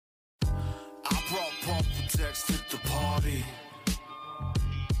I brought bumper decks to the party.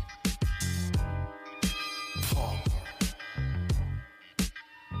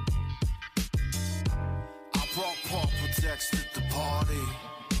 I brought bumper decks to the party.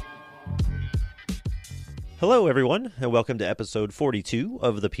 Hello, everyone, and welcome to episode 42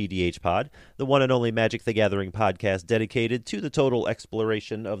 of the PDH Pod, the one and only Magic the Gathering podcast dedicated to the total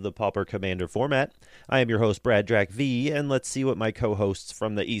exploration of the Pauper Commander format. I am your host, Brad Drac V, and let's see what my co-hosts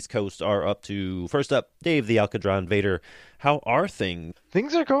from the East Coast are up to. First up, Dave the Alcadron Vader. How are things?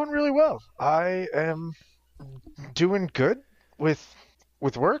 Things are going really well. I am doing good with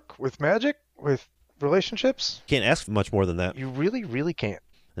work, with magic, with relationships. Can't ask for much more than that. You really, really can't.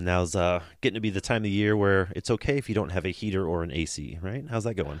 And now's getting to be the time of the year where it's okay if you don't have a heater or an AC, right? How's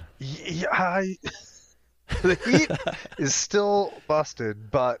that going? Yeah, the heat is still busted,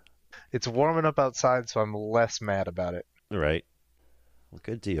 but it's warming up outside, so I'm less mad about it. All right. Well,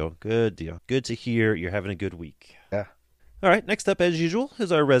 good deal. Good deal. Good to hear you're having a good week. Yeah. All right. Next up, as usual,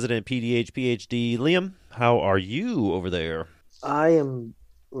 is our resident PDH PhD, Liam. How are you over there? I am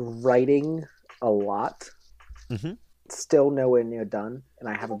writing a lot. Mm-hmm. Still nowhere near done, and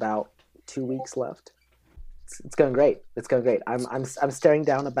I have about 2 weeks left. It's going great. It's going great. I'm staring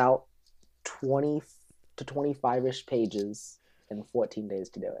down about 20 to 25-ish pages in 14 days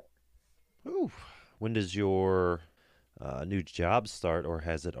to do it. Ooh. When does your new job start, or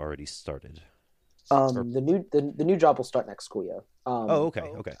has it already started? The new job will start next school year.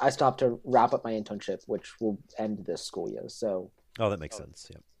 Okay. I still have to wrap up my internship, which will end this school year. So. Oh, that makes sense.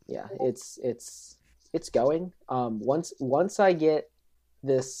 Yeah. It's going. Once I get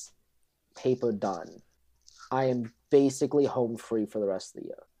this paper done, I am basically home free for the rest of the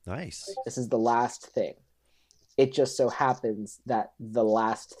year. Nice. This is the last thing. It just so happens that the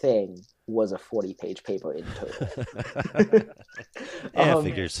last thing was a 40-page paper in total. Yeah,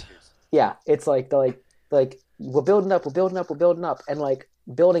 figures. Yeah, it's like we're building up, and like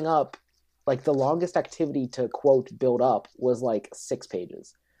building up, like the longest activity to quote build up was like 6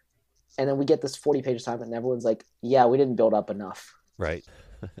 pages. And then we get this 40-page assignment, and everyone's like, "Yeah, we didn't build up enough." Right.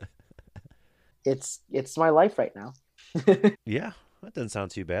 It's my life right now. Yeah, that doesn't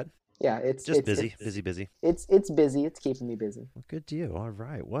sound too bad. Yeah, it's just busy. It's busy. It's keeping me busy. Well, good deal. All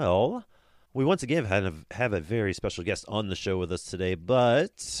right. Well, we once again have a very special guest on the show with us today.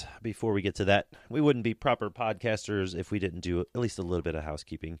 But before we get to that, we wouldn't be proper podcasters if we didn't do at least a little bit of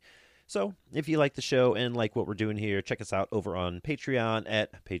housekeeping. So if you like the show and like what we're doing here, check us out over on Patreon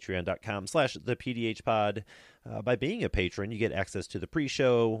at patreon.com/thepdhpod. By being a patron, you get access to the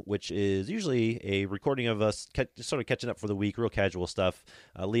pre-show, which is usually a recording of us sort of catching up for the week, real casual stuff.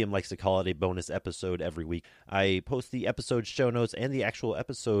 Liam likes to call it a bonus episode every week. I post the episode show notes and the actual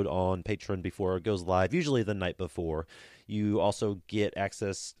episode on Patreon before it goes live, usually the night before. You also get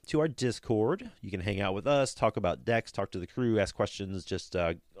access to our Discord. You can hang out with us, talk about decks, talk to the crew, ask questions, just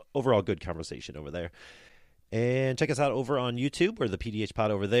overall good conversation over there. And check us out over on YouTube. We're the PDH Pod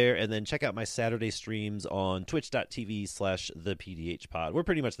over there. And then check out my Saturday streams on twitch.tv/thepdhpod. We're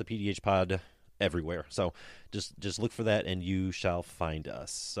pretty much the PDH Pod everywhere. So just look for that and you shall find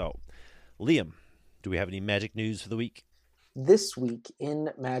us. So, Liam, do we have any Magic news for the week? This week in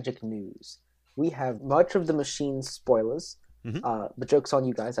Magic news, we have much of the Machine spoilers. Mm-hmm. But joke's on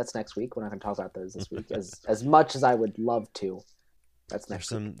you guys. That's next week. We're not going to talk about those this week as much as I would love to. That's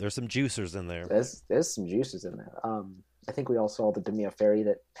next week. There's some juicers in there. There's some juices in there. I think we all saw the Demir Ferry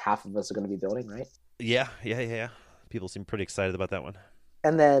that half of us are going to be building, right? Yeah. People seem pretty excited about that one.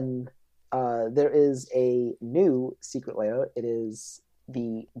 And then there is a new secret layer. It is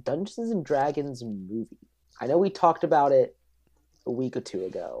the Dungeons and Dragons movie. I know we talked about it a week or two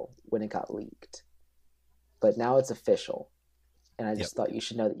ago when it got leaked, but now it's official. And I just thought you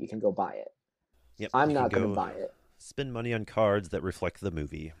should know that you can go buy it. Yep, I'm not going to buy it. Spend money on cards that reflect the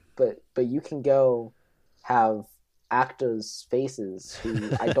movie. But you can go have actors' faces who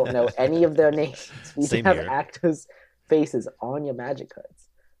I don't know any of their names. You Same can have here. actors' faces on your Magic cards.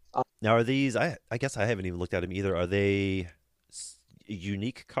 Now, are these? I guess I haven't even looked at them either. Are they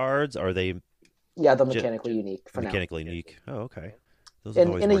unique cards? Are they? Yeah, they're mechanically unique for mechanically now. unique. Oh, okay. Those have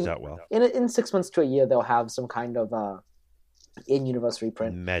always worked out well. In 6 months to a year, they'll have some kind of in-universe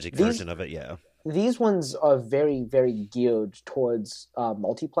reprint. Magic version of it, yeah. These ones are very, very geared towards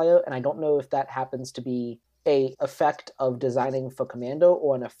multiplayer, and I don't know if that happens to be a effect of designing for Commando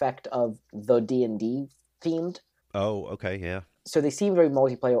or an effect of the D&D themed. Oh, okay, yeah. So they seem very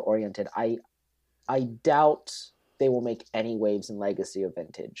multiplayer oriented. I doubt they will make any waves in Legacy or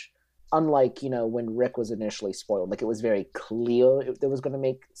Vintage. Unlike, when Rick was initially spoiled, like it was very clear there was going to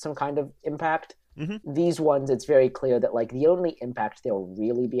make some kind of impact. These ones, it's very clear that like the only impact they'll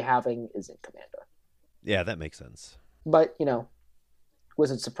really be having is in Commander. Yeah, that makes sense. But,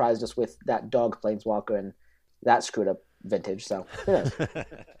 Wizard surprised us with that dog planeswalker, and that screwed up Vintage, so who knows?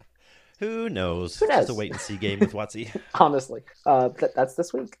 Who knows? Who knows? Just a wait-and-see game with WotC. Honestly. That's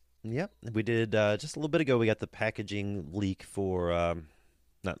this week. Yep, we did just a little bit ago. We got the packaging leak for,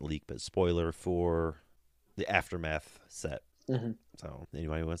 not leak, but spoiler for the Aftermath set. Mm-hmm. So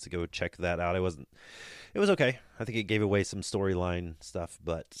anybody who wants to go check that out, it was okay. I think it gave away some storyline stuff,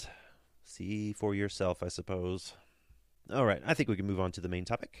 but see for yourself, I suppose. All right, I think we can move on to the main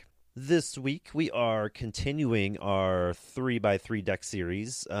topic. This week, we are continuing our 3x3 deck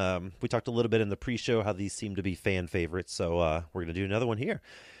series. We talked a little bit in the pre-show how these seem to be fan favorites, so we're going to do another one here.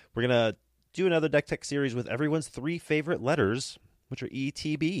 We're going to do another deck tech series with everyone's 3 favorite letters, which are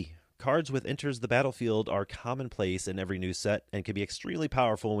E.T.B. Cards with enters the battlefield are commonplace in every new set and can be extremely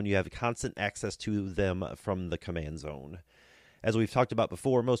powerful when you have constant access to them from the command zone. As we've talked about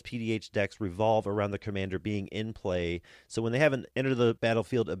before, most PDH decks revolve around the commander being in play, so when they have an enter the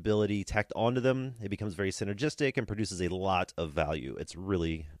battlefield ability tacked onto them, it becomes very synergistic and produces a lot of value.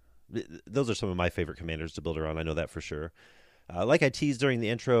 Those are some of my favorite commanders to build around, I know that for sure. Like I teased during the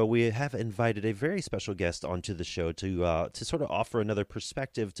intro, we have invited a very special guest onto the show to sort of offer another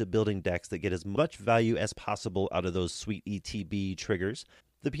perspective to building decks that get as much value as possible out of those sweet ETB triggers.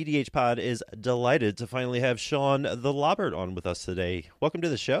 The PDH Pod is delighted to finally have Sean the Lobbert on with us today. Welcome to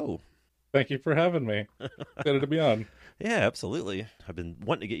the show. Thank you for having me. Excited to be on. Yeah, absolutely. I've been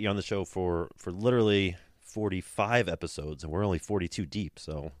wanting to get you on the show for literally 45 episodes, and we're only 42 deep,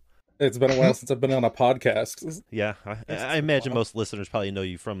 so... It's been a while since I've been on a podcast. Yeah, I imagine most listeners probably know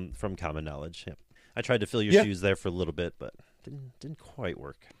you from Common Knowledge. Yeah. I tried to fill your shoes there for a little bit, but didn't quite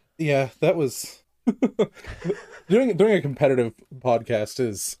work. Yeah, that was doing a competitive podcast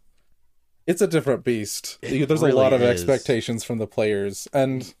it's a different beast. There's really a lot of is. Expectations from the players,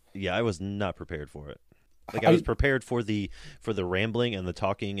 and yeah, I was not prepared for it. Like I was prepared for the rambling and the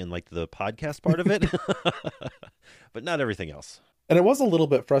talking and like the podcast part of it, but not everything else. And it was a little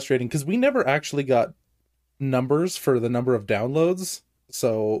bit frustrating because we never actually got numbers for the number of downloads.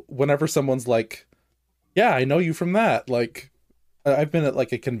 So whenever someone's like, yeah, I know you from that. Like, I've been at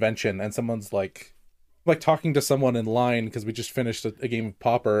like a convention and someone's like talking to someone in line because we just finished a game of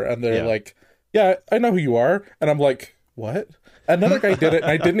Pauper. And they're like, yeah, I know who you are. And I'm like, what? Another guy did it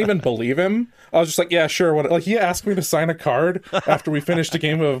and I didn't even believe him. I was just like, yeah, sure. What? Like, he asked me to sign a card after we finished a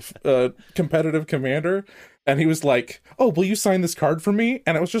game of competitive Commander. And he was like, oh, will you sign this card for me?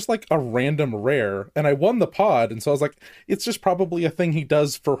 And it was just like a random rare. And I won the pod. And so I was like, it's just probably a thing he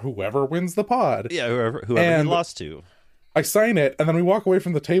does for whoever wins the pod. Yeah, whoever he lost to. I sign it. And then we walk away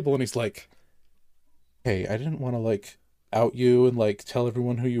from the table and he's like, hey, I didn't want to like out you and like tell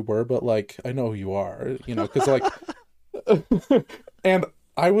everyone who you were. But like, I know who you are, because like, and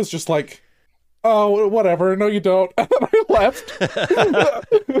I was just like, oh, whatever. No, you don't. And then I left.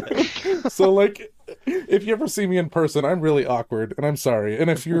 So like, if you ever see me in person, I'm really awkward and I'm sorry. And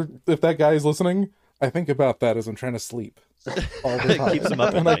if that guy is listening, I think about that as I'm trying to sleep all the time. Keeps him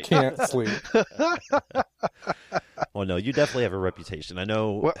up and at I can't sleep. Well, no, you definitely have a reputation. I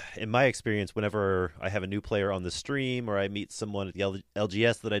know in my experience, whenever I have a new player on the stream or I meet someone at the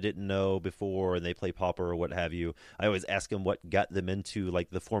LGS that I didn't know before and they play Pauper or what have you, I always ask them what got them into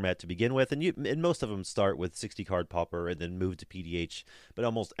like the format to begin with. And most of them start with 60 card Pauper and then move to PDH. But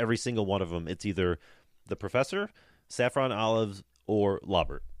almost every single one of them, it's either the Professor, Saffron Olives, or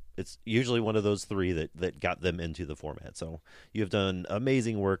Lobbert. It's usually one of those 3 that got them into the format. So you have done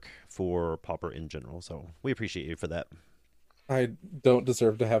amazing work for Pauper in general. So we appreciate you for that. I don't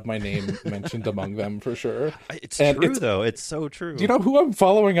deserve to have my name mentioned among them for sure. It's true, though. It's so true. Do you know who I'm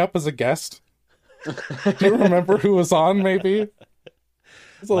following up as a guest? Do you remember who was on, maybe?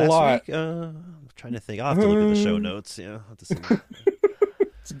 It's a lot. Week, I'm trying to think. I'll have to look at the show notes. Yeah, I'll have to see.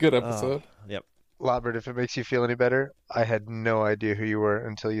 It's a good episode. Yep. Lobbert, if it makes you feel any better, I had no idea who you were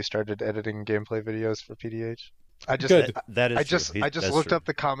until you started editing gameplay videos for PDH. Good. That is I just looked up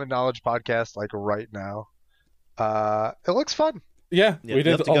the Common Knowledge podcast like right now. It looks fun. Yeah, we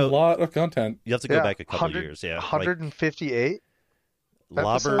did a lot of content. You have to go back a couple of years. Yeah, 158.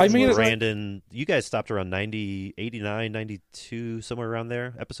 Lobbert, Brandon, you guys stopped around 90, 89, 92, somewhere around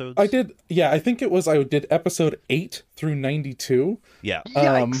there, episodes? I did, I think I did episode 8 through 92. Yeah.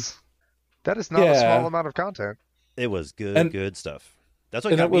 Yikes. That is not a small amount of content. It was good stuff. That's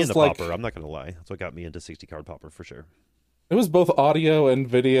what got me into Pauper, I'm not going to lie. That's what got me into 60 card Pauper, for sure. It was both audio and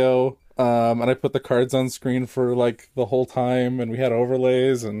video, and I put the cards on screen for like the whole time, and we had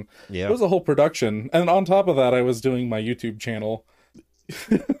overlays, and it was a whole production. And on top of that, I was doing my YouTube channel.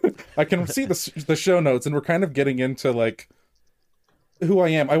 I can see the show notes, and we're kind of getting into like who I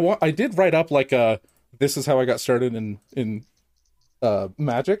am. I did write up like this is how I got started in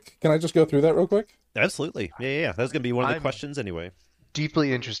Magic. Can I just go through that real quick? Absolutely. Yeah. That's going to be one of the I'm questions anyway.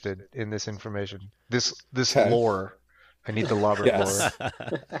 deeply interested in this information. This Okay. lore. I need the Lobbert Yes.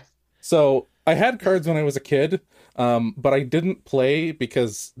 lore. So I had cards when I was a kid, but I didn't play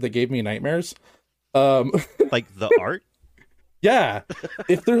because they gave me nightmares. Like the art? Yeah.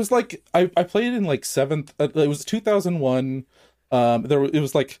 If there's like, I played in like seventh, it was 2001. It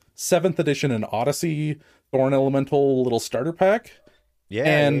was like 7th edition in Odyssey, Thorn Elemental little starter pack. Yeah.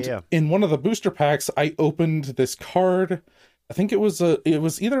 And in one of the booster packs, I opened this card. I think it was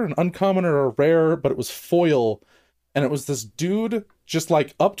either an uncommon or a rare, but it was foil. And it was this dude just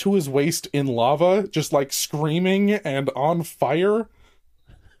like up to his waist in lava, just like screaming and on fire.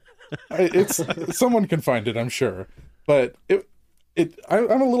 It's someone can find it, I'm sure. But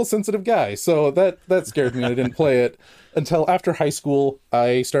I'm a little sensitive guy, so that scared me. I didn't play it until after high school.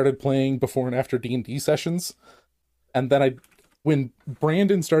 I started playing before and after D&D sessions, and then when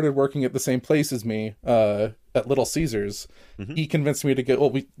Brandon started working at the same place as me at Little Caesars, he convinced me to go.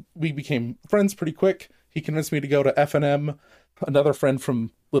 Well, we became friends pretty quick. He convinced me to go to F&M. Another friend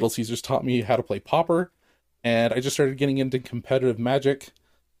from Little Caesars taught me how to play Pauper, and I just started getting into competitive Magic.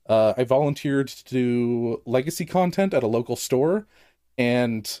 I volunteered to do legacy content at a local store,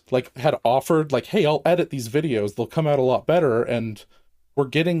 and like had offered like, hey, I'll edit these videos, they'll come out a lot better. And we're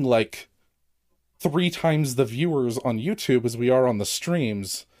getting like 3 times the viewers on YouTube as we are on the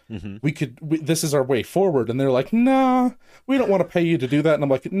streams. This is our way forward. And they're like, nah, we don't want to pay you to do that. And I'm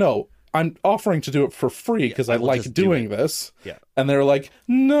like, no, I'm offering to do it for free because I like doing this. Yeah. And they're like,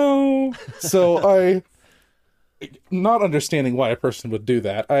 no. So not understanding why a person would do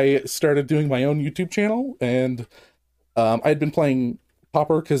that, I started doing my own YouTube channel, and I'd been playing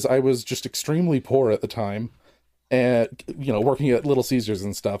Pauper because I was just extremely poor at the time, and working at Little Caesars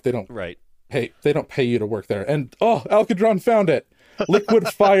and stuff. They don't pay you to work there. And Alcadron found it. Liquid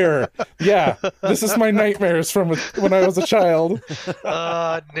fire. Yeah, this is my nightmares from when I was a child.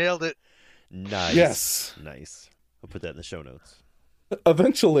 Nailed it. Nice. Yes. Nice. I'll put that in the show notes.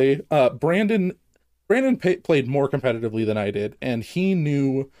 Eventually, Brandon played more competitively than I did, and he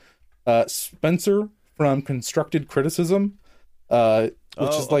knew Spencer from Constructed Criticism, which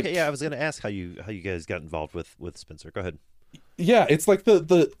is like... Okay, yeah, I was going to ask how you guys got involved with Spencer. Go ahead. Yeah, it's like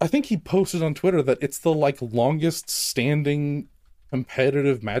the I think he posted on Twitter that it's the like longest standing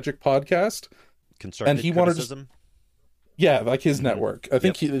competitive Magic podcast. Constructed Criticism? Yeah, like his network. I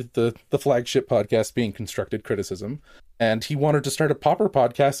think the flagship podcast being Constructed Criticism. And he wanted to start a Pauper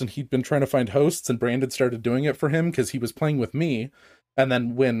podcast, and he'd been trying to find hosts, and Brandon started doing it for him because he was playing with me. And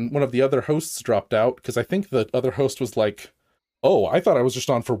then when one of the other hosts dropped out, because I think the other host was like, oh, I thought I was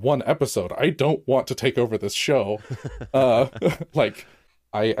just on for 1 episode. I don't want to take over this show. Like,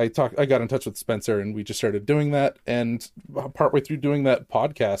 I got in touch with Spencer, and we just started doing that. And partway through doing that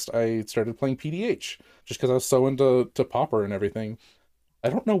podcast, I started playing PDH, just because I was so into Pauper and everything. I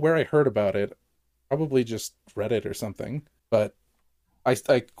don't know where I heard about it. Probably just Reddit or something. But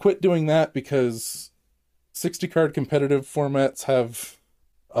I quit doing that because 60-card competitive formats have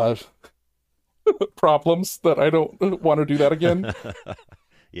problems that I don't want to do that again.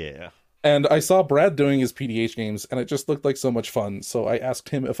 Yeah. And I saw Brad doing his PDH games, and it just looked like so much fun. So I asked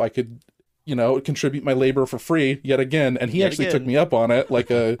him if I could, contribute my labor for free yet again. And he actually took me up on it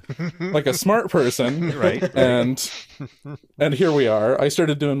like a smart person. Right. And here we are. I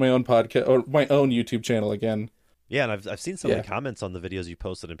started doing my own podcast or my own YouTube channel again. Yeah, and I've seen some of the comments on the videos you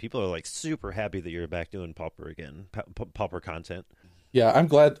posted, and people are like super happy that you're back doing Pauper again, Pauper content. Yeah, I'm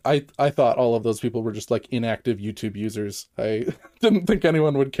glad. I thought all of those people were just like inactive YouTube users. I didn't think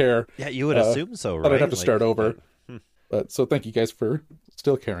anyone would care. Yeah, you would assume so, right? But I'd have to start over. But so thank you guys for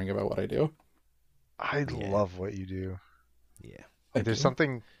still caring about what I do. I love what you do. Yeah. Like, there's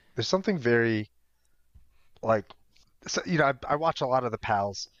something very like, so, I watch a lot of the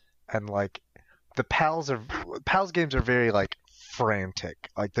pals, and like the pals games are very like frantic.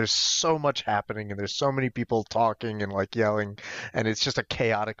 Like there's so much happening, and there's so many people talking and like yelling, and it's just a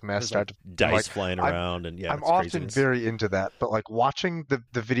chaotic mess. There's like dice flying around, and I'm often craziness. very into that. But like watching the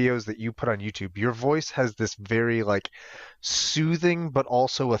videos that you put on YouTube, your voice has this very like soothing but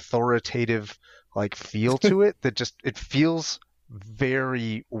also authoritative like feel to it that just it feels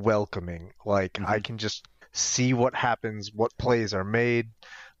very welcoming. Like I can just see what happens, what plays are made.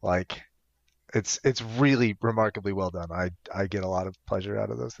 Like it's really remarkably well done. I get a lot of pleasure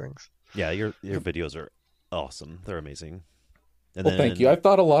out of those things. Yeah, your videos are awesome. They're amazing. And well, thank you. I've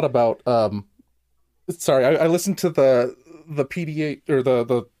thought a lot about. Sorry, I listened to the PDA or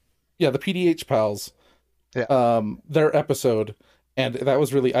the the PDH pals, Yeah. their episode, and that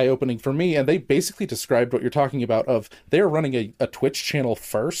was really eye-opening for me. And they basically described what you're talking about. Of they're running a Twitch channel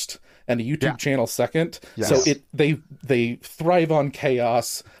first and a YouTube channel second. Yes. So they thrive on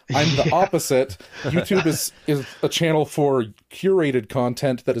chaos. I'm the opposite. YouTube is a channel for curated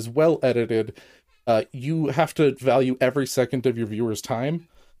content that is well edited. You have to value every second of your viewers' time,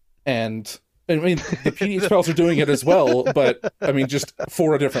 and I mean the PDH pals are doing it as well, but I mean just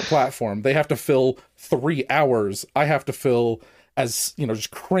for a different platform. They have to fill 3 hours. I have to fill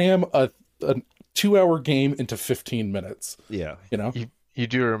just cram a 2-hour game into 15 minutes. Yeah. You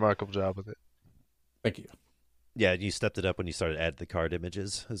do a remarkable job with it. Thank you. Yeah, you stepped it up when you started adding the card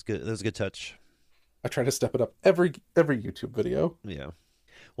images. It was good. That was a good touch. I try to step it up every YouTube video. Yeah.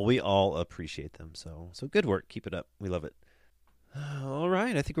 Well, we all appreciate them. So good work. Keep it up. We love it. All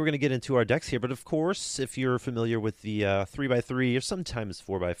right. I think we're going to get into our decks here. But of course, if you're familiar with the 3x3 or sometimes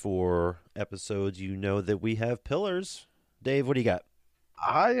 4x4 episodes, you know that we have pillars. Dave, what do you got?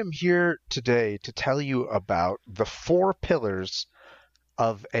 I am here today to tell you about the 4 pillars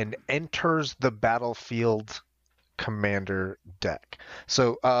of an Enters the Battlefield commander deck.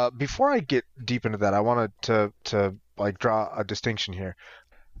 So before I get deep into that, I wanted to draw a distinction here.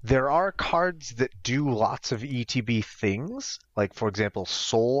 There are cards that do lots of E.T.B things, like for example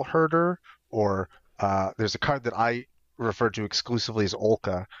Soul Herder, or there's a card that I refer to exclusively as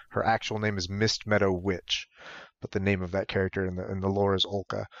Olka. Her actual name is Mist Meadow Witch, but the name of that character in the lore is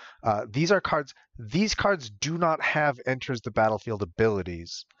Olka. These are cards. These cards do not have Enters the Battlefield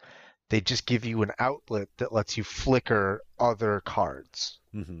abilities. They just give you an outlet that lets you flicker other cards.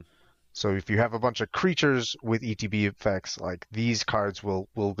 Mm-hmm. So if you have a bunch of creatures with E.T.B effects, like these cards will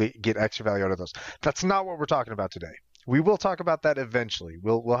get extra value out of those. That's not what we're talking about today. We will talk about that eventually.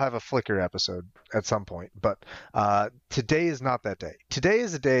 We'll have a flicker episode at some point, but today is not that day. Today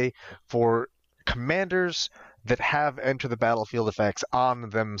is a day for commanders that have Enter the Battlefield effects on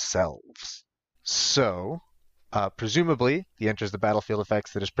themselves. So, presumably, the Enters the Battlefield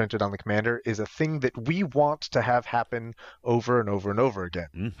effects that is printed on the commander is a thing that we want to have happen over and over and over again.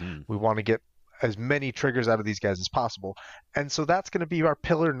 Mm-hmm. We want to get as many triggers out of these guys as possible. And so that's going to be our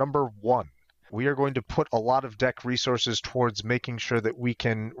pillar number 1. We are going to put a lot of deck resources towards making sure that we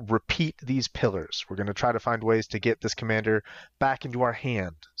can repeat these pillars. We're going to try to find ways to get this commander back into our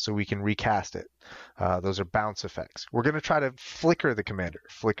hand so we can recast it. Those are bounce effects. We're going to try to flicker the commander.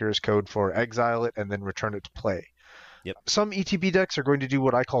 Flicker is code for exile it and then return it to play. Yep. Some ETB decks are going to do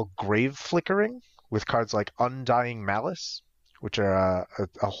what I call grave flickering with cards like Undying Malice, which are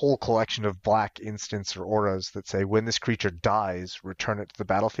a whole collection of black instants or auras that say when this creature dies, return it to the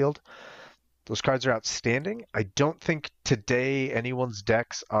battlefield. Those cards are outstanding. I don't think today anyone's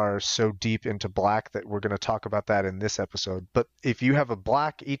decks are so deep into black that we're going to talk about that in this episode. But if you have a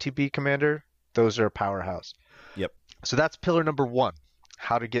black ETB commander, those are a powerhouse. Yep. So that's pillar number 1,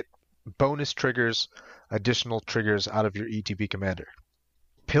 how to get bonus triggers, additional triggers out of your ETB commander.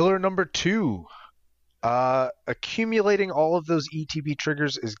 Pillar number 2, accumulating all of those ETB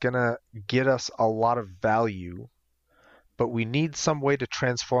triggers is going to get us a lot of value, but we need some way to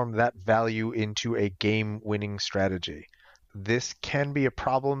transform that value into a game-winning strategy. This can be a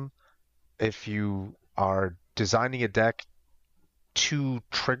problem if you are designing a deck to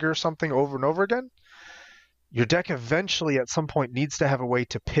trigger something over and over again. Your deck eventually at some point needs to have a way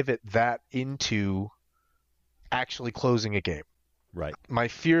to pivot that into actually closing a game. Right. My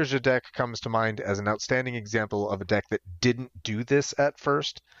Firja deck comes to mind as an outstanding example of a deck that didn't do this at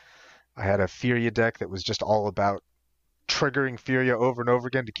first. I had a Firja deck that was just all about triggering Firja over and over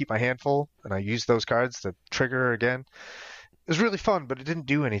again to keep my hand full, and I used those cards to trigger her again. It was really fun, but it didn't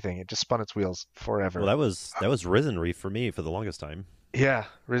do anything. It just spun its wheels forever. Well, that was Risen Reef for me for the longest time. Yeah,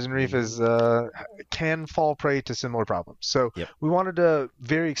 Risen Reef is can fall prey to similar problems. So Yep. we wanted to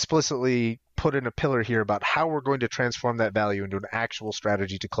very explicitly put in a pillar here about how we're going to transform that value into an actual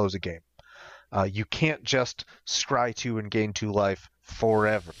strategy to close a game. You can't just scry 2 and gain 2 life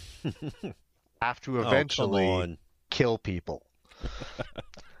forever. Have to eventually Oh, come on. kill people.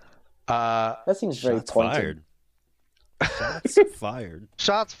 That seems very Shots pointed. fired. Shots fired.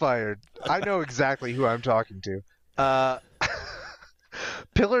 Shots fired. I know exactly who I'm talking to.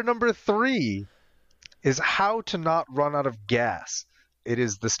 Pillar number 3 is how to not run out of gas. It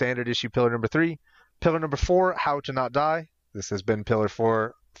is the standard issue pillar number 3. Pillar number 4, how to not die. This has been pillar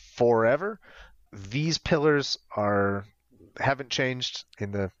 4 forever. These pillars haven't changed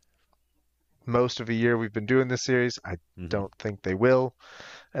in the most of a year we've been doing this series. I don't think they will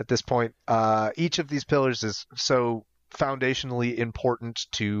at this point. Each of these pillars is so foundationally important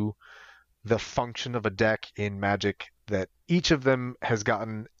to the function of a deck in Magic that each of them has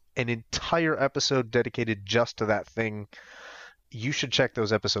gotten an entire episode dedicated just to that thing. You should check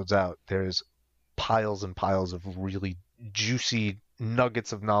those episodes out. There's piles and piles of really juicy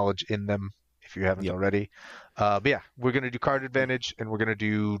nuggets of knowledge in them if you haven't already. But yeah, we're going to do card advantage and we're going to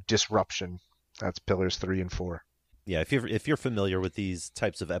do disruption. That's pillars 3 and 4. Yeah, if you're familiar with these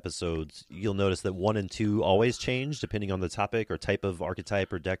types of episodes, you'll notice that 1 and 2 always change depending on the topic or type of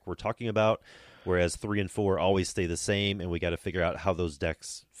archetype or deck we're talking about, whereas 3 and 4 always stay the same, and we got to figure out how those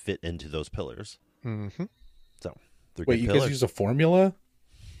decks fit into those pillars. Mm-hmm. So, wait, you guys use a formula?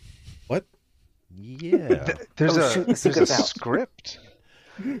 What? Yeah. There's shoot, the a secret's out. script.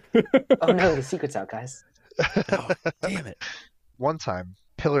 Oh no, the secret's out, guys. Oh, damn it. One time,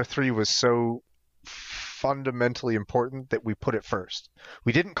 pillar 3 was so fundamentally important that we put it first.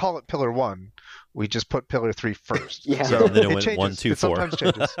 We didn't call it pillar 1. We just put pillar 3 first. Yeah. So And then it went changes. 1, 2, It 4. sometimes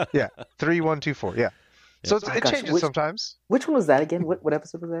changes. Yeah. 3, 1, 2, 4. Yeah. So Oh, it gosh, changes sometimes. Which one was that again? What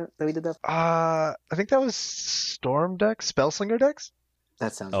episode was that we did that? I think that was Storm decks, Spellslinger decks.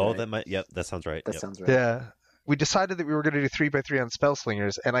 That sounds Oh, right. that might. Yep, that sounds right. That Yep. sounds right. Yeah. We decided that we were going to do 3x3 on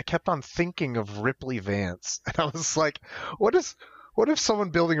Spellslingers, and I kept on thinking of Ripley Vance. And I was like, what if someone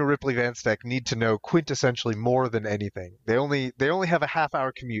building a Ripley Vance deck need to know quintessentially more than anything? They only have a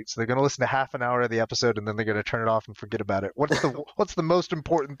half-hour commute, so they're going to listen to half an hour of the episode, and then they're going to turn it off and forget about it. What's the most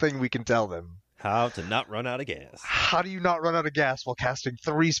important thing we can tell them? How to not run out of gas. How do you not run out of gas while casting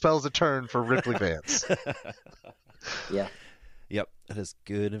 3 spells a turn for Ripley Vance? Yeah. Yep, that is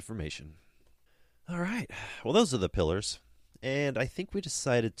good information. All right. Well, those are the pillars, and I think we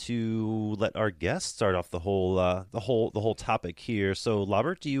decided to let our guests start off the whole topic here. So,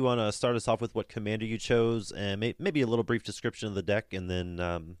 Lobbert, do you want to start us off with what commander you chose, and maybe a little brief description of the deck, and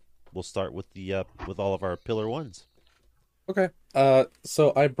then we'll start with with all of our pillar ones. Okay.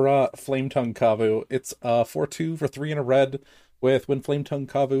 So I brought Flametongue Kavu. It's 4/2 for 3 and a red. With when Flametongue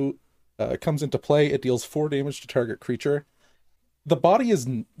Kavu comes into play, it deals 4 damage to target creature. The body is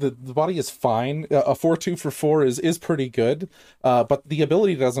fine. A 4/2 for 4 is pretty good, but the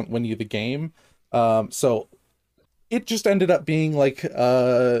ability doesn't win you the game. So it just ended up being like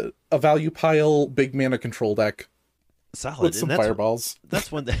a value pile big mana control deck Solid. with some fireballs.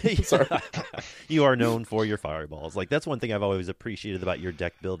 That's one thing. Sorry. You are known for your fireballs. Like, that's one thing I've always appreciated about your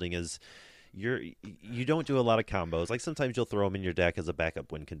deck building is you don't do a lot of combos. Like, sometimes you'll throw them in your deck as a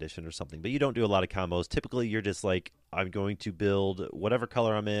backup win condition or something, but you don't do a lot of combos. Typically, you're just like, I'm going to build whatever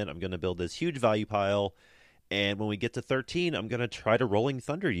color I'm in. I'm going to build this huge value pile, and when we get to 13, I'm going to try to Rolling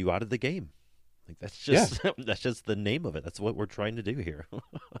Thunder you out of the game. Like, that's just that's just the name of it. That's what we're trying to do here.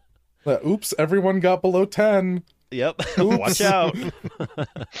 Oops! Everyone got below 10. Yep. Watch out.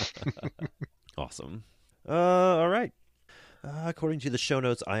 Awesome. All right. According to the show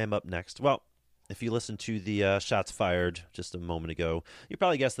notes, I am up next. Well, if you listened to the shots fired just a moment ago, you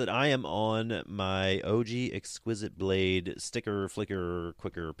probably guessed that I am on my OG Exquisite Blade Sticker, Flicker,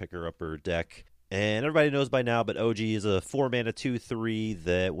 Quicker, Picker, Upper deck. And everybody knows by now, but OG is a 4-mana 2/3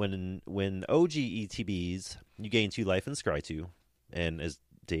 that when OG ETBs, you gain 2 life and scry 2. And as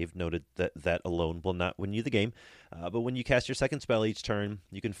Dave noted, that alone will not win you the game. But when you cast your second spell each turn,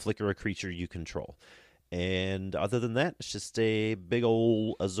 you can flicker a creature you control. And other than that, it's just a big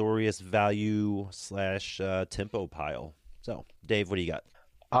old Azorius value / tempo pile. So, Dave, what do you got?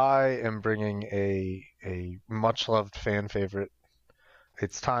 I am bringing a much-loved fan favorite.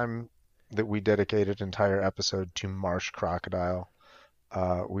 It's time that we dedicate an entire episode to Marsh Crocodile.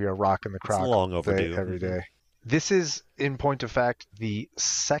 We are rocking the croc long all day, overdue. every day. This is, in point of fact, the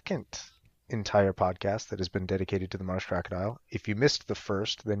second entire podcast that has been dedicated to the Marsh Crocodile. If you missed the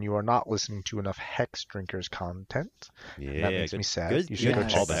first, then you are not listening to enough Hex Drinkers content. Yeah, That makes me sad. You should go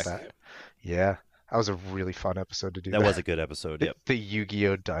check callback. that. Yeah, that was a really fun episode to do. That was a good episode, yep. The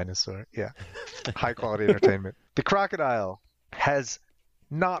Yu-Gi-Oh! Dinosaur. Yeah. High quality entertainment. The Crocodile has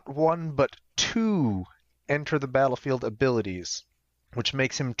not 1 but 2 enter the battlefield abilities, which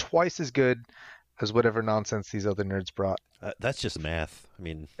makes him twice as good as whatever nonsense these other nerds brought. That's just math. I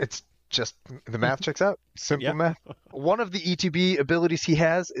mean, It's just the math checks out. Simple Yeah. math. One of the E.T.B abilities he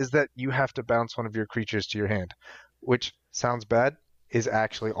has is that you have to bounce one of your creatures to your hand, which sounds bad, is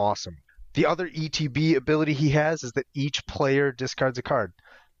actually awesome. The other E.T.B ability he has is that each player discards a card.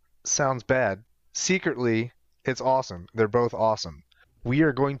 Sounds bad. Secretly, it's awesome. They're both awesome. We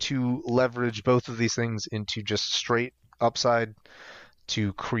are going to leverage both of these things into just straight upside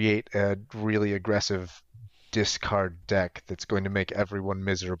to create a really aggressive discard deck that's going to make everyone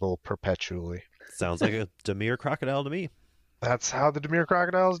miserable perpetually. sounds like a Demir Crocodile to me. That's how the Demir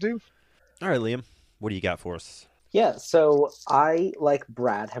Crocodiles do. All right, Liam, what do you got for us? Yeah, so I, like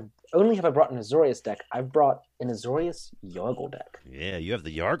Brad, have only have I brought an Azorius deck, I've brought an Azorius Yargle deck. Yeah, you have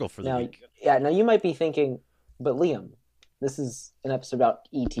the Yargle for the Now, week. yeah, now you might be thinking, but Liam, this is an episode about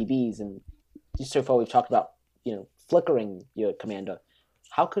E.T.Bs, and so far we've talked about, flickering your commander.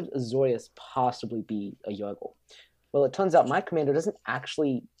 How could Azorius possibly be a Yargle? Well, it turns out my commander doesn't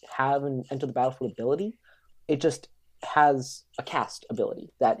actually have an enter the battlefield ability. It just has a cast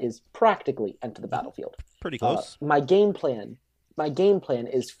ability that is practically enter the battlefield. Pretty close. My game plan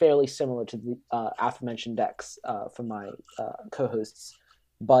is fairly similar to the aforementioned decks from my co-hosts,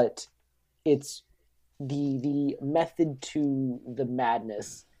 but it's the method to the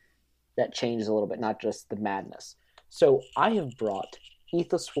madness that changes a little bit, not just the madness. So I have brought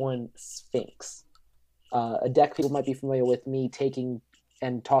Aethersworn Sphinx, a deck people might be familiar with me taking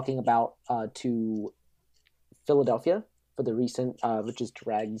and talking about to Philadelphia for the recent Riches to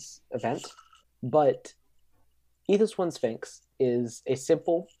Rags event. But Aethersworn Sphinx is a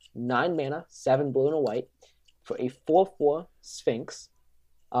simple 9 mana, 7 blue and a white for a 4/4 Sphinx.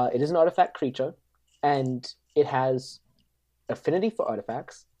 It is an artifact creature, and it has affinity for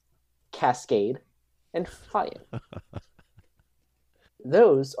artifacts, Cascade, and Fire.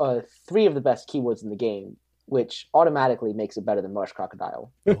 Those are 3 of the best keywords in the game, which automatically makes it better than Marsh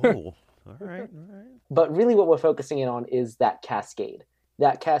Crocodile. Oh, all right. But really what we're focusing in on is that Cascade.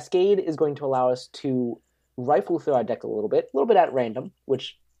 That Cascade is going to allow us to rifle through our deck a little bit at random,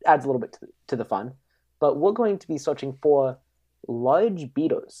 which adds a little bit to the fun. But we're going to be searching for large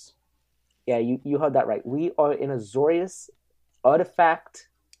beaters. Yeah, you heard that right. We are in a Azorius artifact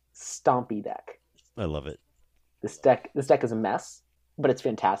stompy deck. I love it. This deck is a mess, but it's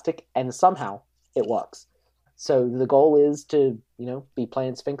fantastic, and somehow it works. So the goal is to, be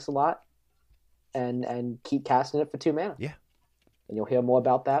playing Sphinx a lot and keep casting it for 2 mana. Yeah. And you'll hear more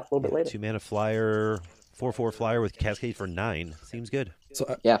about that a little bit later. 2 mana flyer, 4/4 flyer with Cascade for 9. Seems good.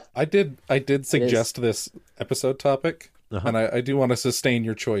 So yeah, I did suggest this episode topic, and I do want to sustain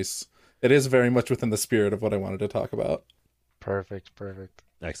your choice. It is very much within the spirit of what I wanted to talk about. Perfect.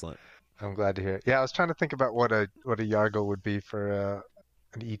 Excellent. I'm glad to hear it. Yeah, I was trying to think about what a Yargle would be for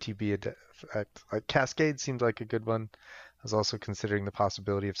an E.T.B effect. Like Cascade seemed like a good one. I was also considering the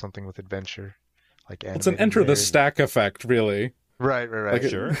possibility of something with adventure, like It's an animated enter the layers. stack effect, really. Right. Like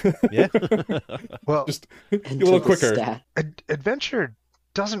Sure. Yeah. Well, Just a little quicker. adventure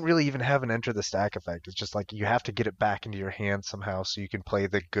doesn't really even have an enter the stack effect. It's just like you have to get it back into your hand somehow so you can play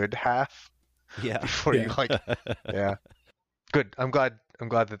the good half Yeah. before you yeah. Good. I'm glad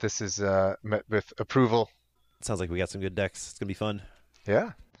that this is met with approval. Sounds like we got some good decks. It's gonna be fun.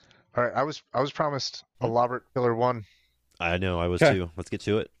 Yeah. All right. I was promised a Lobbert Killer 1. I know. I was Okay. too. Let's get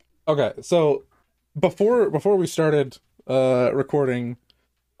to it. Okay, so before we started recording,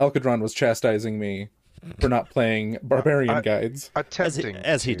 Elkadron was chastising me for not playing Barbarian Guides. Attempting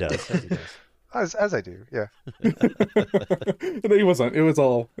As he to. does. As I do. Yeah. It wasn't. It was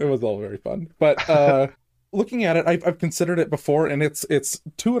all very fun. But looking at it, I've considered it before, and it's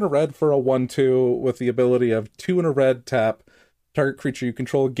 2 in a red for a 1/2 with the ability of 2 in a red tap. Target creature you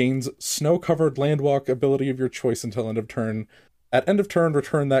control gains snow-covered landwalk ability of your choice until end of turn. At end of turn,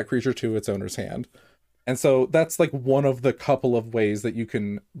 return that creature to its owner's hand. And so that's like one of the couple of ways that you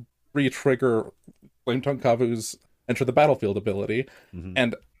can re-trigger Flametongue Kavu's enter the battlefield ability. Mm-hmm.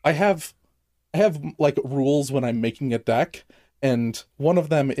 And I have like rules when I'm making a deck, and one of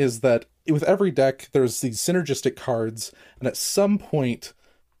them is that with every deck there's these synergistic cards, and at some point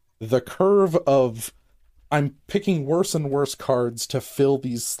the curve of I'm picking worse and worse cards to fill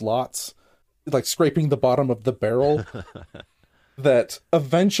these slots, like scraping the bottom of the barrel, that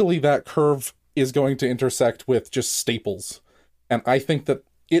eventually that curve is going to intersect with just staples. And I think that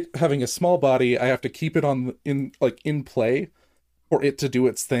it having a small body, I have to keep it in play for it to do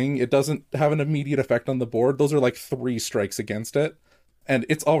its thing. It doesn't have an immediate effect on the board. Those are like 3 strikes against it. And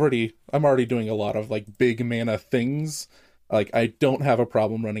I'm already doing a lot of like big mana things. Like I don't have a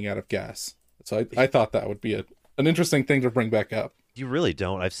problem running out of gas. So I thought that would be an interesting thing to bring back up. You really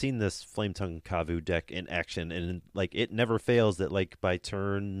don't. I've seen this Flametongue Kavu deck in action, and like it never fails that like by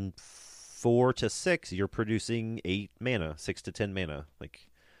turn 4 to 6, you're producing 8 mana, 6 to 10 mana. Like,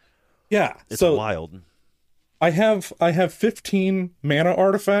 yeah, it's so wild. I have 15 mana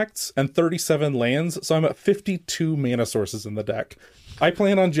artifacts and 37 lands, so I'm at 52 mana sources in the deck. I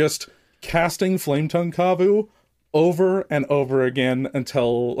plan on just casting Flametongue Kavu over and over again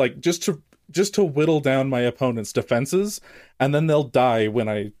until like just to whittle down my opponent's defenses, and then they'll die when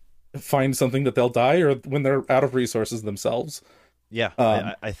I find something that they'll die, or when they're out of resources themselves. Yeah,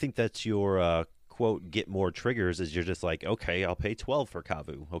 I think that's your quote, get more triggers, is you're just like, okay, I'll pay 12 for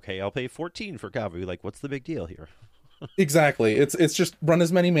Kavu. Okay, I'll pay 14 for Kavu. Like, what's the big deal here? Exactly. It's just run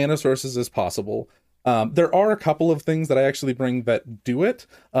as many mana sources as possible. There are a couple of things that I actually bring that do it.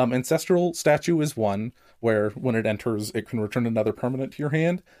 Ancestral Statue is one, where when it enters, it can return another permanent to your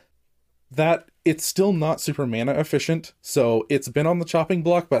hand. That it's still not super mana efficient, so it's been on the chopping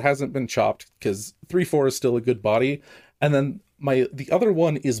block but hasn't been chopped because 3/4 is still a good body. And then the other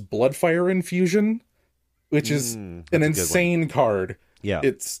one is Bloodfire Infusion, which is an insane card. Yeah.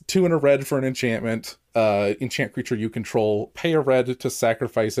 It's 2 and a red for an enchantment. Enchant creature you control, pay a red to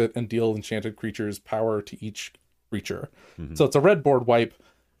sacrifice it, and deal enchanted creatures power to each creature. So it's a red board wipe,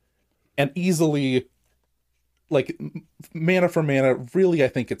 and easily, like, mana for mana, really I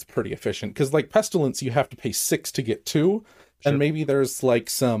think it's pretty efficient. Because, like, Pestilence, you have to pay 6 to get 2, and maybe there's, like,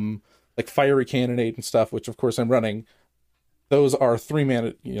 some, like, Fiery Cannonade and stuff, which, of course, I'm running. Those are 3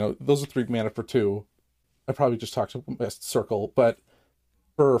 mana, those are 3 mana for 2. I probably just talked to Mist Circle, but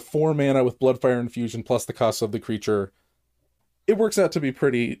for 4 mana with Bloodfire Infusion plus the cost of the creature, it works out to be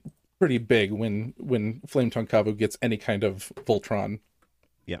pretty big when Flametongue Kavu gets any kind of Voltron.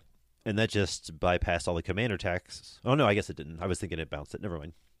 Yeah. And that just bypassed all the commander attacks. Oh, no, I guess it didn't. I was thinking it bounced it. Never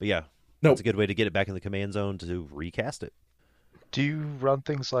mind. But yeah, Nope. It's a good way to get it back in the command zone to recast it. Do you run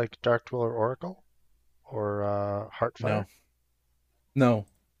things like Dark Dweller Oracle or Heartfire? No.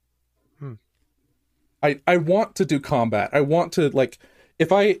 I want to do combat. I want to, like,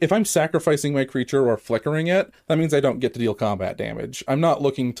 if I'm sacrificing my creature or flickering it, that means I don't get to deal combat damage. I'm not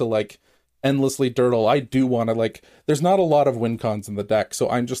looking to, like, endlessly dirtle. I do want to, like, there's not a lot of win cons in the deck, so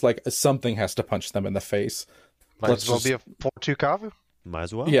I'm just like, something has to punch them in the face. Might as well be a 4/2 Kavu. Might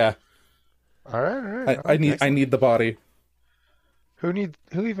as well. Yeah. All right. I need the body. Who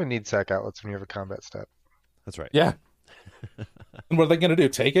even needs sack outlets when you have a combat stat? That's right. Yeah. And what are they gonna do?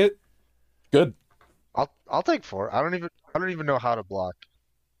 Take it? Good. I'll take 4. I don't even know how to block.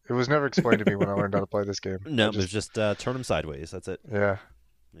 It was never explained to me when I learned how to play this game. No, it was just turn them sideways. That's it. Yeah.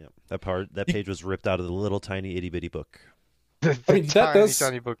 Yeah. That page was ripped out of the little tiny itty bitty book. I mean,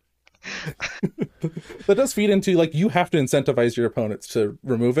 Tiny book. That does feed into, like, you have to incentivize your opponents to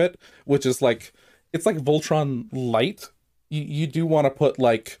remove it, which is like, it's like Voltron Light. You do want to put,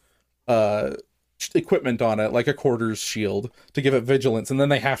 like, equipment on it, like a quarters shield, to give it vigilance, and then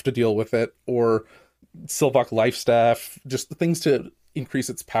they have to deal with it, or Sylvok Lifestaff, just things to increase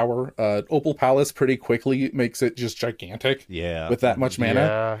its power. Opal Palace pretty quickly makes it just gigantic. Yeah. With that much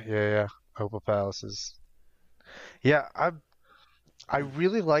mana. Yeah. Opal Palace is. Yeah, I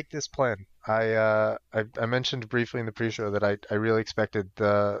really like this plan. I mentioned briefly in the pre-show that I really expected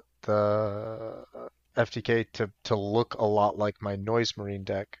the FTK to look a lot like my Noise Marine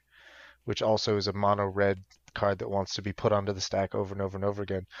deck, which also is a mono red card that wants to be put onto the stack over and over and over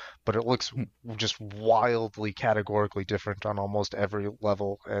again. But it looks just wildly categorically different on almost every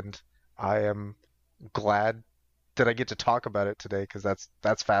level, and I am glad that I get to talk about it today because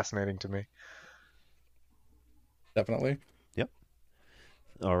that's fascinating to me. Definitely. Yep.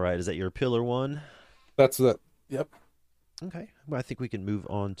 All right. Is that your pillar one? That's it. Yep. Okay. Well, I think we can move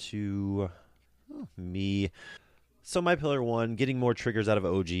on to me. So my pillar one, getting more triggers out of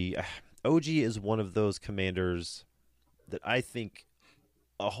OG. OG is one of those commanders that I think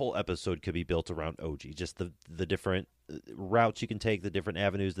a whole episode could be built around OG. Just the different routes you can take, the different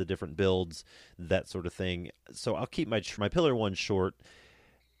avenues, the different builds, that sort of thing. So I'll keep my pillar one short.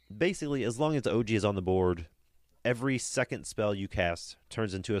 Basically, as long as OG is on the board, every second spell you cast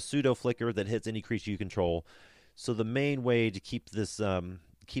turns into a pseudo flicker that hits any creature you control. So the main way to keep this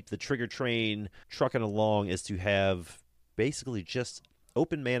keep the trigger train trucking along is to have basically just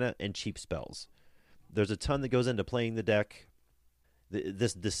open mana and cheap spells. There's a ton that goes into playing the deck.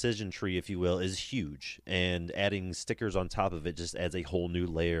 This decision tree, if you will, is huge, and adding stickers on top of it just adds a whole new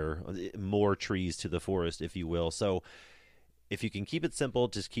layer, more trees to the forest, if you will. So if you can keep it simple,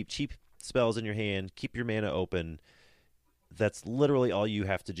 just keep cheap spells in your hand, keep your mana open. That's literally all you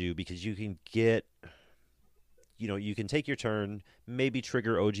have to do, because you can get, you can take your turn, maybe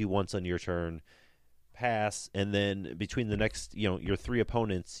trigger OG once on your turn, pass, and then between the next, your 3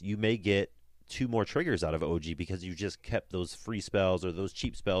 opponents, you may get 2 more triggers out of OG because you just kept those free spells or those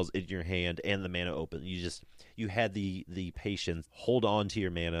cheap spells in your hand and the mana open. You had the patience, hold on to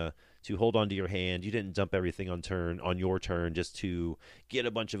your mana, to hold on to your hand. You didn't dump everything on your turn just to get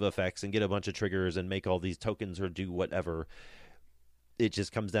a bunch of effects and get a bunch of triggers and make all these tokens or do whatever. It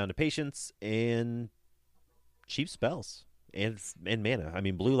just comes down to patience and cheap spells and mana. I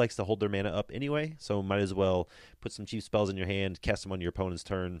mean, blue likes to hold their mana up anyway, so might as well put some cheap spells in your hand, cast them on your opponent's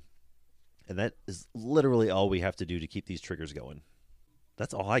turn, and that is literally all we have to do to keep these triggers going.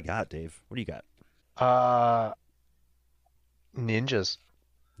 That's all I got, Dave. What do you got? Ninjas.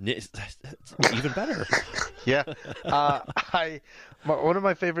 Even better. Yeah. One of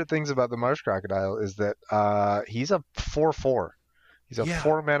my favorite things about the Marsh Crocodile is that he's a 4/4. He's a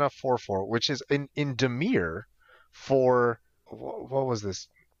 4-mana 4/4, which is in Dimir for what was this?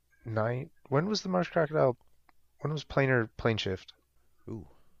 When was the Marsh Crocodile? When was Plane Shift? Ooh.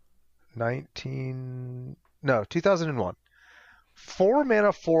 2001.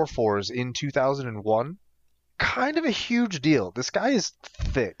 4-mana 4/4s in 2001. Kind of a huge deal. This guy is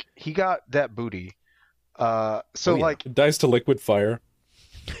thick. He got that booty. It dies to liquid fire.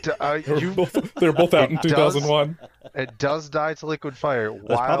 They're both out in 2001. It does die to liquid fire.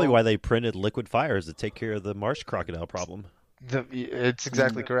 That's probably why they printed liquid fires to take care of the marsh crocodile problem. It's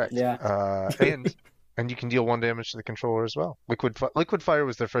exactly correct. Yeah. And you can deal 1 damage to the controller as well. Liquid fire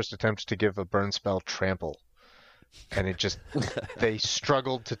was their first attempt to give a burn spell trample, and they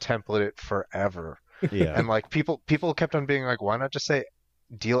struggled to template it forever. Yeah. And like people kept on being like, why not just say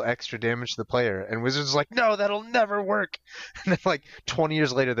deal extra damage to the player? And Wizards was like, no, that'll never work. And then like 20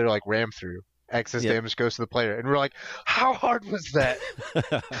 years later, they're like, ram through. Excess damage goes to the player. And we're like, how hard was that?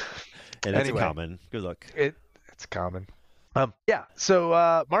 And it's common. Good luck. It's common.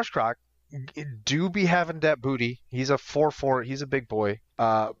 So Marsh Croc do be having that booty. He's a 4/4. He's a big boy.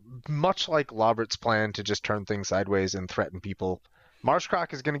 Much like Lobbert's plan to just turn things sideways and threaten people. Marsh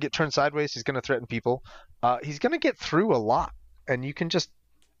Croc is going to get turned sideways. He's going to threaten people. He's going to get through a lot. And you can just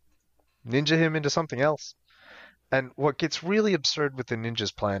ninja him into something else. And what gets really absurd with the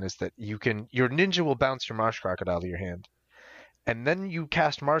ninja's plan is that your ninja will bounce your Marsh Crocodile to your hand. And then you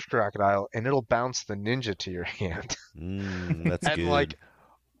cast Marsh Crocodile, and it'll bounce the ninja to your hand. That's and good. Like,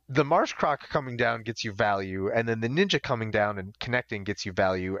 the Marsh Croc coming down gets you value, and then the ninja coming down and connecting gets you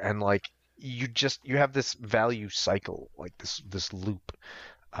value, and like you have this value cycle, like this loop,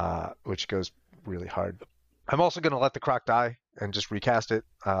 which goes really hard. I'm also going to let the Croc die and just recast it.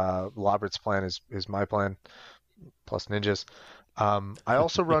 Lobbert's plan is my plan, plus ninjas. I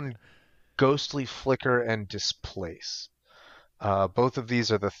also run Ghostly Flicker and Displace. Both of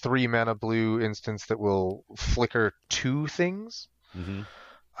these are the 3-mana blue instance that will flicker 2 things. Mm-hmm.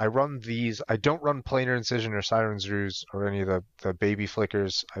 I run these. I don't run Planar Incision or Siren's Ruse or any of the baby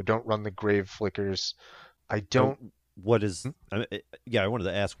flickers. I don't run the Grave flickers. I don't. What is? I wanted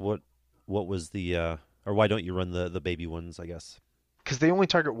to ask what was the or why don't you run the baby ones? I guess because they only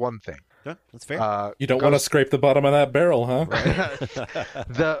target one thing. Yeah, that's fair. You don't want to scrape the bottom of that barrel, huh? Right.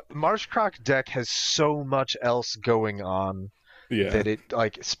 The Marsh Croc deck has so much else going on. Yeah. That it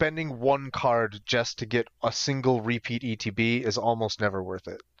like spending 1 card just to get a single repeat E.T.B is almost never worth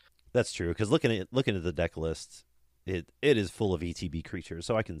it. That's true because looking at the deck list, it is full of E.T.B creatures,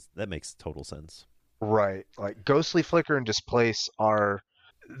 so that makes total sense. Right, like Ghostly Flicker and Displace are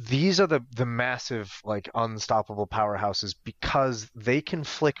the massive like unstoppable powerhouses because they can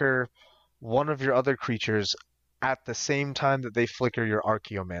flicker one of your other creatures at the same time that they flicker your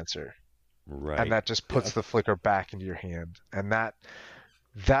Archaeomancer. Right. And that just puts the flicker back into your hand. And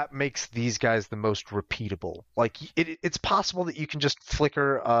that makes these guys the most repeatable. Like, it's possible that you can just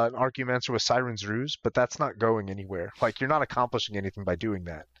flicker an Archaeomancer with Siren's Ruse, but that's not going anywhere. Like, you're not accomplishing anything by doing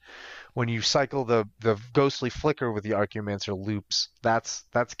that. When you cycle the Ghostly Flicker with the Archaeomancer loops, that's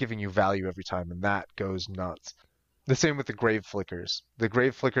giving you value every time, and that goes nuts. The same with the Grave Flickers. The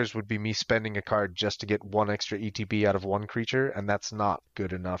Grave Flickers would be me spending a card just to get 1 extra ETB out of 1 creature, and that's not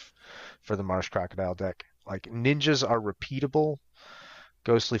good enough for the Marsh Crocodile deck. Like, ninjas are repeatable.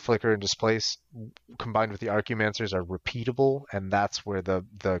 Ghostly Flicker and Displace combined with the Archaeomancers are repeatable, and that's where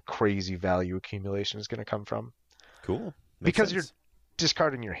the crazy value accumulation is going to come from. Cool. Because you're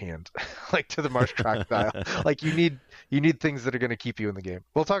discarding your hand, like to the Marsh Crocodile. Like, you need things that are going to keep you in the game.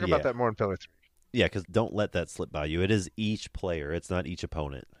 We'll talk about that more in Pillar 3. Yeah, because don't let that slip by you. It is each player. It's not each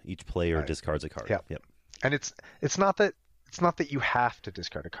opponent. Each player discards a card. Yep. And it's not that you have to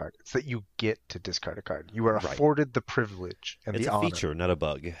discard a card. It's that you get to discard a card. You are afforded the privilege and it's the honor. honor. It's a feature, not a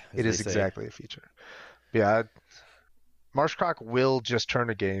bug. It is exactly a feature. Yeah, Marsh Croc will just turn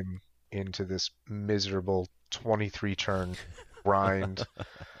a game into this miserable 23-turn grind.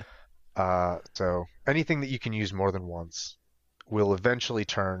 So anything that you can use more than once will eventually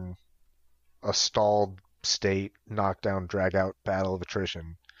turn a stalled state, knockdown, drag-out battle of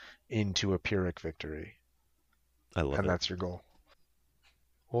attrition into a Pyrrhic victory. I love it. And that's your goal.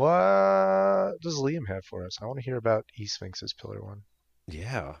 What does Liam have for us? I want to hear about E-Sphinx's Pillar 1.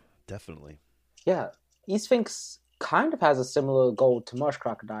 Yeah, definitely. Yeah, E-Sphinx kind of has a similar goal to Marsh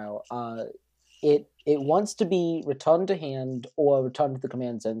Crocodile. It wants to be returned to hand or returned to the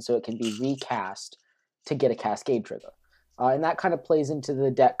command zone so it can be recast to get a Cascade trigger. And that kind of plays into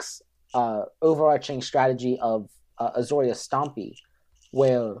the deck's overarching strategy of Azoria Stompy,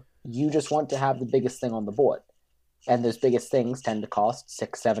 where you just want to have the biggest thing on the board. And those biggest things tend to cost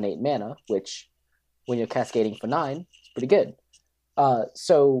 6, 7, 8 mana, which, when you're cascading for 9, is pretty good.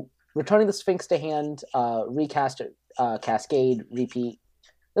 So returning the Sphinx to hand, recast it, cascade, repeat.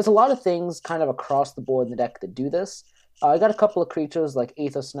 There's a lot of things kind of across the board in the deck that do this. I got a couple of creatures like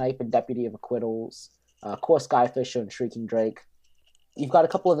Aether Snipe and Deputy of Acquittals, Core Skyfisher and Shrieking Drake. You've got a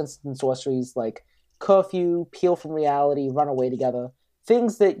couple of instant sorceries like Curfew, Peel from Reality, Run Away Together.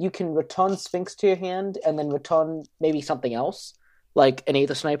 Things that you can return Sphinx to your hand and then return maybe something else, like an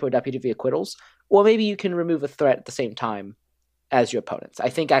Aether Snipe or Deputy of Acquittals. Or maybe you can remove a threat at the same time as your opponents. I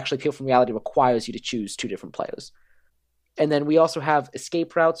think actually Peel from Reality requires you to choose 2 different players. And then we also have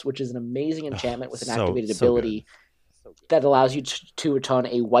Escape Routes, which is an amazing enchantment with an activated ability that allows you to return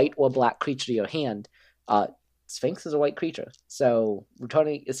a white or black creature to your hand. Sphinx is a white creature, so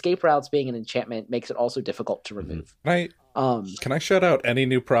returning Escape Routes being an enchantment makes it also difficult to remove. Can I shout out any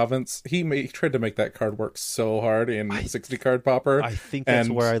new province? He tried to make that card work so hard in 60 card popper. I think that's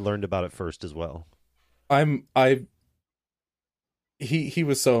where I learned about it first as well. He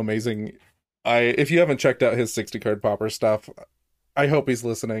was so amazing. If you haven't checked out his 60 card popper stuff, I hope he's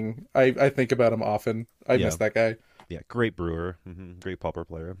listening. I think about him often. I miss that guy. Yeah, great brewer, great pauper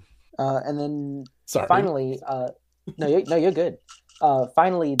player. And then finally, no, you're good.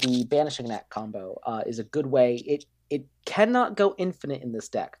 Finally, the Banishing Knack combo is a good way. It cannot go infinite in this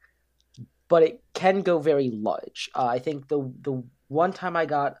deck, but it can go very large. I think the one time I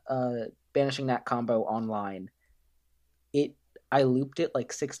got a Banishing Knack combo online, I looped it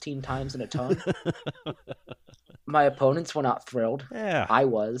like 16 times in a turn. My opponents were not thrilled. Yeah, I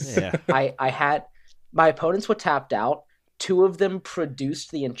was. Yeah. I had my opponents were tapped out. 2 of them produced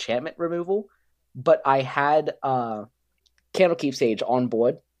the enchantment removal, but I had Candlekeep Sage on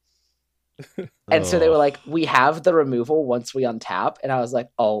board. And so they were like, we have the removal once we untap. And I was like,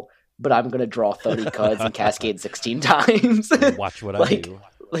 oh, but I'm going to draw 30 cards and cascade 16 times. Watch what I do.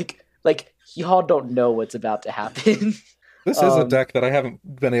 Like, y'all don't know what's about to happen. This is a deck that I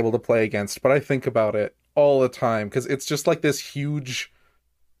haven't been able to play against, but I think about it all the time because it's just like this huge,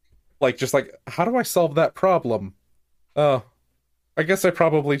 how do I solve that problem? I guess I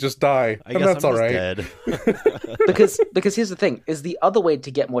probably just die, and that's all right. Dead. because here's the thing: is the other way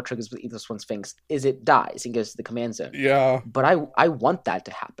to get more triggers with Aether Swan Sphinx is it dies and goes to the command zone. Yeah, but I want that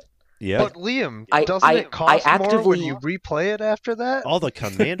to happen. Yeah, but Liam, doesn't it cost more when you replay it after that? All the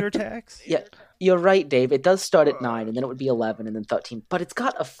commander tax? Yeah, you're right, Dave. It does start at 9, and then it would be 11, and then 13. But it's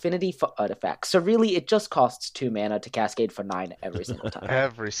got affinity for artifacts, so really, it just costs 2 mana to cascade for 9 every single time.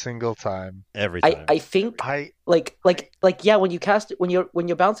 Every single time. Every time. I think yeah, when you cast it, when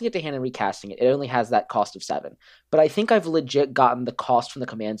you're bouncing it to hand and recasting it, it only has that cost of 7. But I think I've legit gotten the cost from the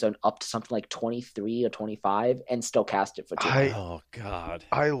command zone up to something like 23 or 25, and still cast it for 2. Oh God,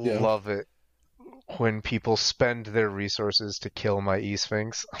 I love it when people spend their resources to kill my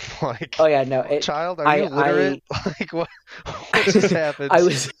E-Sphinx. I'm like, oh yeah, no, child, are you literate? Like, what just happened?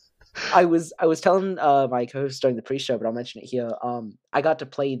 I was telling my co-host during the pre-show, but I'll mention it here. I got to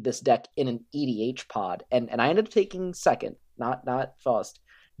play this deck in an EDH pod, and I ended up taking second, not first,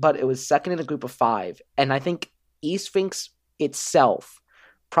 but it was second in a group of 5. And I think E-Sphinx itself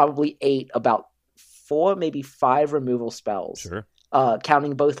probably ate about 4, maybe 5 removal spells. Sure.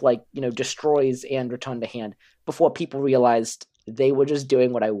 Counting both destroys and return to hand before people realized they were just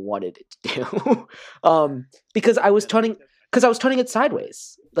doing what I wanted it to do. Because I was turning it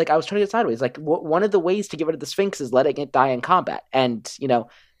sideways. Like one of the ways to get rid of the Sphinx is letting it die in combat. And,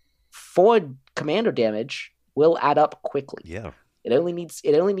 4 commander damage will add up quickly. Yeah. It only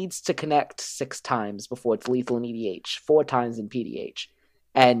needs to connect 6 times before it's lethal in EDH, 4 times in PDH.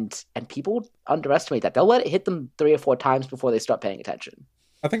 And people underestimate that. They'll let it hit them 3 or 4 times before they start paying attention.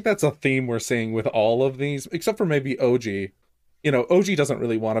 I think that's a theme we're seeing with all of these, except for maybe OG. OG doesn't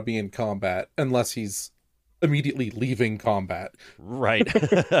really want to be in combat unless he's immediately leaving combat. Right.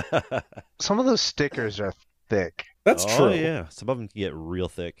 Some of those stickers are thick. That's true. Oh yeah, some of them get real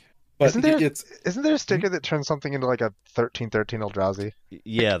thick. But isn't there a sticker that turns something into like a 13/13 Eldrazi?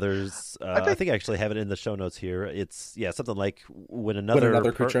 Yeah, there's. I think I actually have it in the show notes here. It's something like when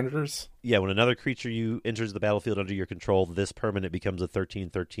another creature enters. Yeah, when another creature enters the battlefield under your control, this permanent becomes a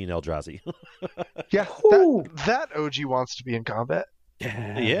 13/13 Eldrazi. Yeah, that OG wants to be in combat.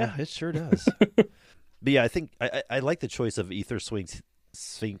 Yeah, it sure does. But yeah, I think I like the choice of Aether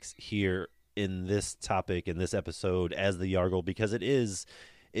Sphinx here in this topic in this episode as the Yargle because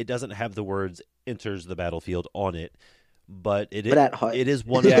it doesn't have the words enters the battlefield on it, but it is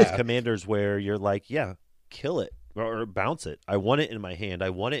one of those commanders where you're like, yeah, kill it. or bounce it. I want it in my hand. I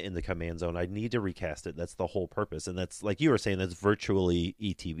want it in the command zone. I need to recast it. That's the whole purpose. And that's, like you were saying, that's virtually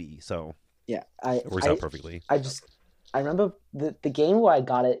E.T.B. So Yeah, it works out perfectly. I remember the game where I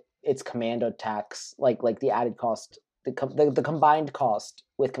got it. Its commando tax, like the added cost, the combined cost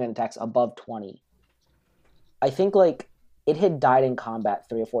with commando tax above 20. I think like it had died in combat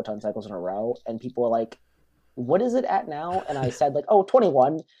 3 or 4 ton cycles in a row, and people were like, "What is it at now?" And I said like, "Oh,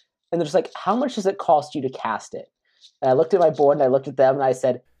 21." And they're just like, "How much does it cost you to cast it?" And I looked at my board and I looked at them and I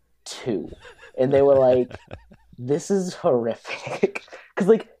said, 2. And they were like, "This is horrific." Because,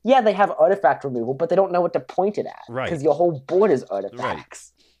 like, yeah, they have artifact removal, but they don't know what to point it at. Right. Because your whole board is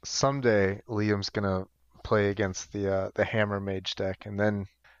artifacts. Someday, Liam's gonna play against the Hammer Mage deck, and then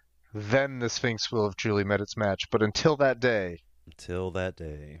the Sphinx will have truly met its match. But until that day, the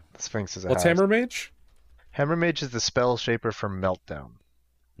Sphinx is a What's house. Hammer Mage? Hammer Mage is the spell shaper from Meltdown.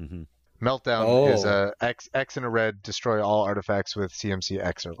 Mm-hmm. Meltdown is a X and a red, destroy all artifacts with CMC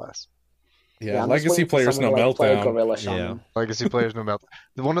X or less. Yeah, I'm just Legacy waiting for players someone know to, like, play Meltdown. Gorilla Shaman. Legacy players know Meltdown.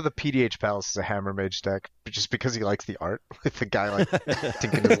 One of the PDH pals is a Hammer Mage deck, just because he likes the art with the guy like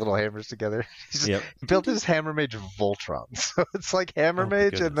tinking his little hammers together. He built his Hammer Mage Voltron, so it's like Hammer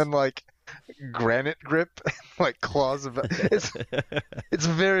Mage and then like Granite Grip, like claws of. It's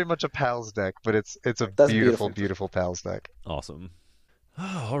very much a pals deck, but it's a beautiful pals deck. Awesome.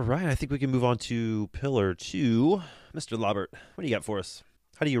 Oh, all right, I think we can move on to Pillar 2. Mr. Lobbert, what do you got for us?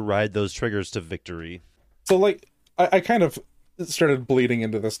 How do you ride those triggers to victory? So, like, I kind of started bleeding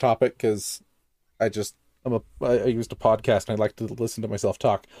into this topic because I used a podcast and I like to listen to myself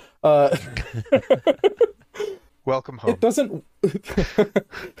talk. Welcome home. It doesn't.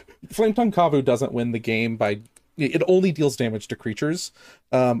 Flametongue Kavu doesn't win the game by. It only deals damage to creatures.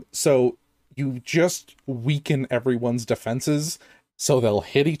 So you just weaken everyone's defenses, so they'll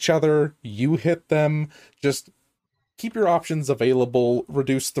hit each other. You hit them. Just keep your options available,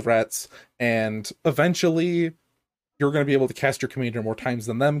 reduce threats, and eventually you're going to be able to cast your commander more times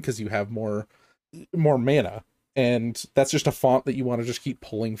than them because you have more mana. And that's just a font that you want to just keep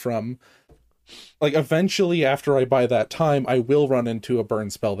pulling from. Like, eventually, after I buy that time, I will run into a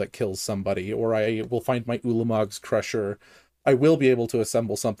burn spell that kills somebody, or I will find my Ulamog's Crusher. I will be able to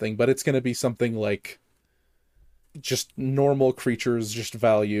assemble something, but it's going to be something like just normal creatures, just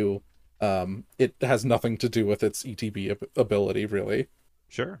value. It has nothing to do with its E.T.B ability, really.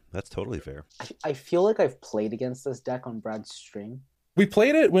 Sure, that's totally fair. I feel like I've played against this deck on Brad's stream. We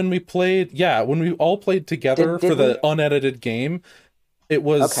played it when we all played together for the unedited game. It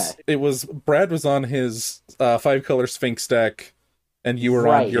was Brad was on his 5-color Sphinx deck, and you were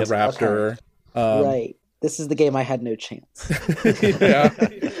on your Raptor. Okay. Right. This is the game I had no chance. Yeah.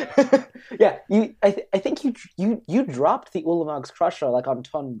 Yeah. I think you dropped the Ulamog's Crusher like on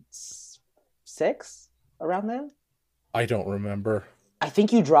turn 6 around there. I don't remember. I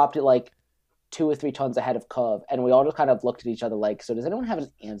think you dropped it like 2 or 3 tons ahead of curve, and we all just kind of looked at each other like, so does anyone have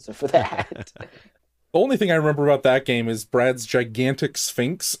an answer for that? The only thing I remember about that game is Brad's gigantic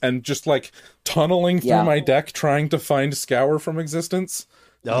Sphinx and just like tunneling through my deck trying to find Scour from existence.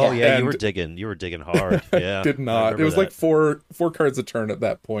 Oh yeah, you were digging hard. Yeah, did not. It was like four cards a turn at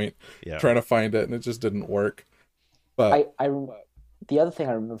that point. Yeah, trying to find it, and it just didn't work. But the other thing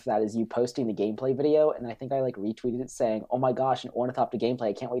I remember for that is you posting the gameplay video, and I think I like retweeted it saying, "Oh my gosh, an Ornithopter gameplay!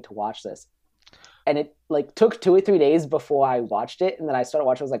 I can't wait to watch this." And it like took 2 or 3 days before I watched it, and then I started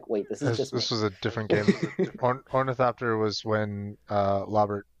watching. I was like, "Wait, this was a different game." Ornithopter was when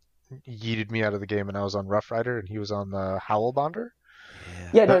Lobbert yeeted me out of the game, and I was on Rough Rider, and he was on the Howlbonder.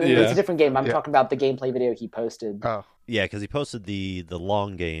 Yeah, no, it's a different game. I'm talking about the gameplay video he posted. Oh, yeah, because he posted the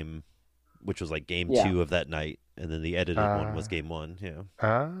long game, which was like game 2 of that night, and then the edited one was game 1. Yeah.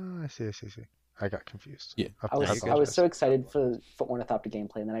 I see. I got confused. Yeah, I was so excited for Ornithopter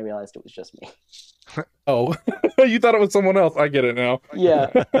gameplay, and then I realized it was just me. Oh, you thought it was someone else? I get it now. Yeah,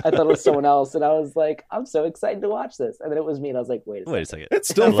 I thought it was someone else, and I was like, I'm so excited to watch this. And then it was me, and I was like, wait a second. It's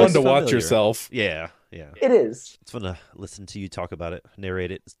still fun to watch yourself. Yeah. It is. It's fun to listen to you talk about it,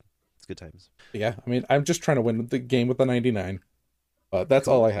 narrate it. It's good times. Yeah, I mean, I'm just trying to win the game with the 99. But that's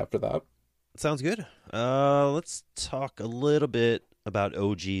all I have for that. Sounds good. Let's talk a little bit about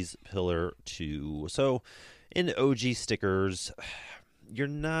OG's Pillar 2. So, in OG stickers, you're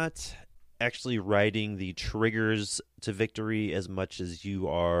not actually riding the triggers to victory as much as you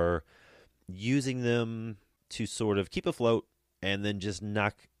are using them to sort of keep afloat and then just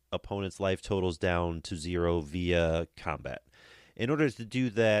knock opponents' life totals down to 0 via combat. In order to do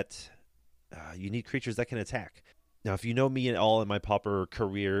that, you need creatures that can attack. Now, if you know me at all in my Pauper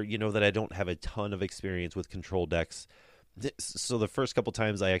career, you know that I don't have a ton of experience with control decks. So the first couple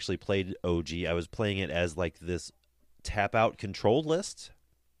times I actually played OG, I was playing it as like this tap out controlled list,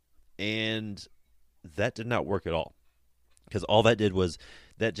 and that did not work at all. Because all that did was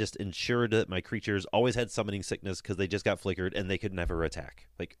that just ensured that my creatures always had summoning sickness because they just got flickered and they could never attack.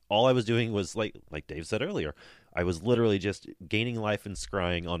 Like, all I was doing was, like Dave said earlier, I was literally just gaining life and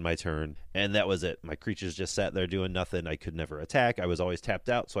scrying on my turn, and that was it. My creatures just sat there doing nothing. I could never attack. I was always tapped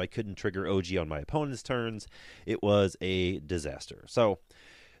out, so I couldn't trigger OG on my opponent's turns. It was a disaster. So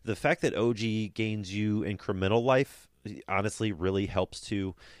the fact that OG gains you incremental life honestly really helps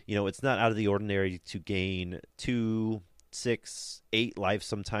too. You know, it's not out of the ordinary to gain 2, 6, 8 life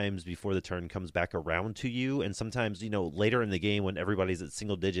sometimes before the turn comes back around to you, and sometimes, you know, later in the game when everybody's at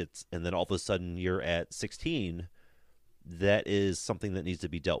single digits and then all of a sudden you're at 16, that is something that needs to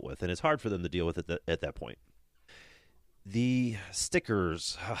be dealt with, and it's hard for them to deal with it at that point. The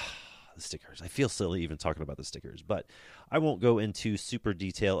stickers, I feel silly even talking about the stickers, but I won't go into super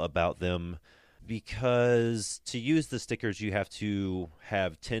detail about them, because to use the stickers you have to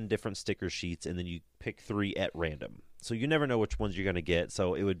have 10 different sticker sheets and then you pick 3 at random. So you never know which ones you're going to get.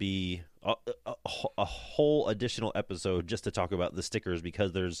 So it would be a whole additional episode just to talk about the stickers,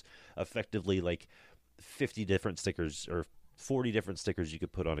 because there's effectively like 50 different stickers or 40 different stickers you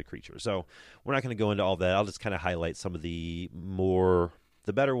could put on a creature. So we're not going to go into all that. I'll just kind of highlight some of the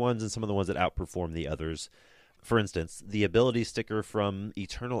better ones and some of the ones that outperform the others. For instance, the ability sticker from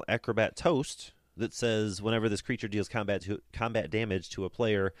Eternal Acrobat Toast that says whenever this creature deals combat damage to a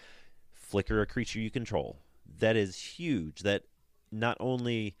player, flicker a creature you control. That is huge. That not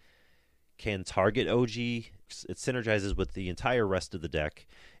only can target OG, it synergizes with the entire rest of the deck.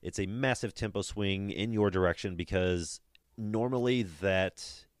 It's a massive tempo swing in your direction, because normally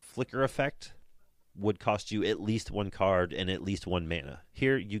that flicker effect would cost you at least 1 card and at least 1 mana.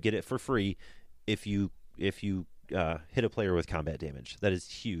 Here you get it for free if you hit a player with combat damage. That is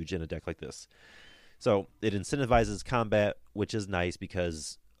huge in a deck like this. So it incentivizes combat, which is nice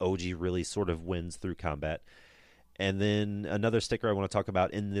because OG really sort of wins through combat. And then another sticker I want to talk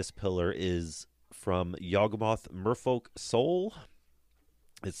about in this pillar is from Yawgmoth Merfolk Soul.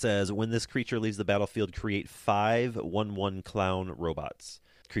 It says, when this creature leaves the battlefield, create 5 1/1 clown robots.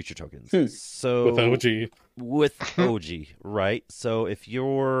 Creature tokens. So with OG, right? So if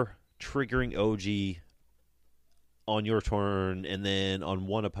you're triggering OG on your turn, and then on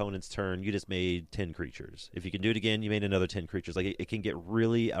one opponent's turn, you just made 10 creatures. If you can do it again, you made another 10 creatures. Like, it can get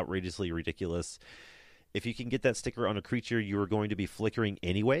really outrageously ridiculous. If you can get that sticker on a creature you are going to be flickering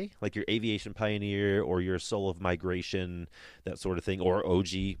anyway, like your Aviation Pioneer or your Soul of Migration, that sort of thing, or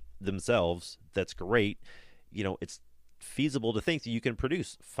OG themselves, that's great. You know, it's feasible to think that you can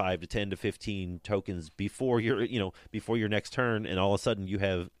produce 5 to 10 to 15 tokens before your next turn, and all of a sudden you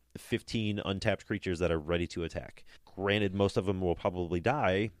have 15 untapped creatures that are ready to attack. Granted, most of them will probably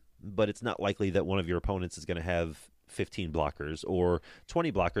die, but it's not likely that one of your opponents is going to have 15 blockers or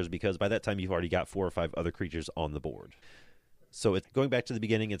 20 blockers, because by that time you've already got 4 or 5 other creatures on the board. So going back to the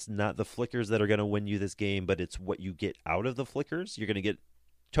beginning, it's not the flickers that are going to win you this game, but it's what you get out of the flickers. You're going to get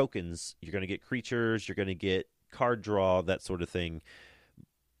tokens, you're going to get creatures, you're going to get card draw, that sort of thing.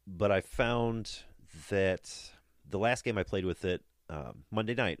 But I found that the last game I played with it,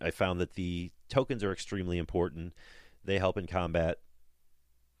 Monday night, I found that the tokens are extremely important. They help in combat,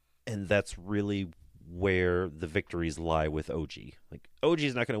 and that's really where the victories lie with OG. Like, OG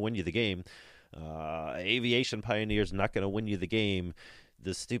is not going to win you the game. Aviation Pioneer is not going to win you the game.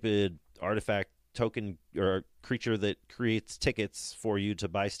 The stupid artifact token or creature that creates tickets for you to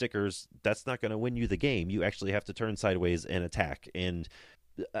buy stickers, that's not going to win you the game. You actually have to turn sideways and attack. And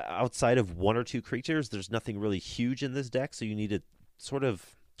outside of 1 or 2 creatures, there's nothing really huge in this deck, so you need to sort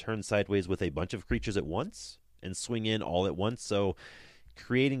of turn sideways with a bunch of creatures at once and swing in all at once. So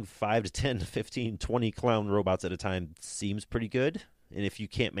creating 5 to 10 to 15, 20 clown robots at a time seems pretty good. And if you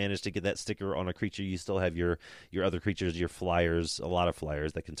can't manage to get that sticker on a creature, you still have your other creatures, your flyers, a lot of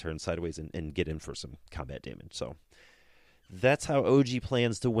flyers that can turn sideways and get in for some combat damage. So that's how OG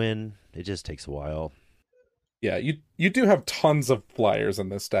plans to win. It just takes a while. Yeah, you do have tons of flyers in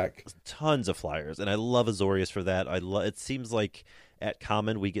this deck. Tons of flyers, and I love Azorius for that. It seems like at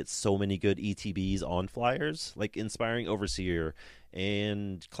Common we get so many good E.T.Bs on flyers, like Inspiring Overseer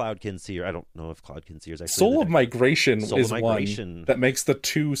and Cloudkin Seer. I don't know if Cloudkin Seer is actually Soul of Migration is one that makes the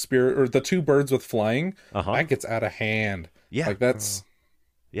 2 spirit or the 2 birds with flying. That gets out of hand. Yeah, like that's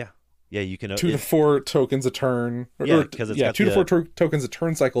yeah. You can 2 to 4 tokens a turn. Because it's 2 to 4 tokens a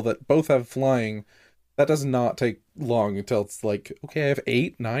turn cycle that both have flying. That does not take long until it's like, okay, I have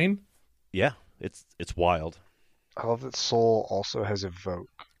 8, 9. Yeah, it's wild. I love that Soul also has Evoke.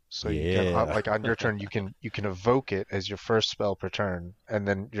 So you can Yeah. like on your turn you can evoke it as your first spell per turn, and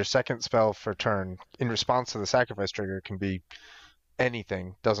then your second spell for turn in response to the sacrifice trigger can be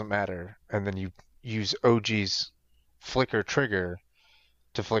anything, doesn't matter, and then you use OG's flicker trigger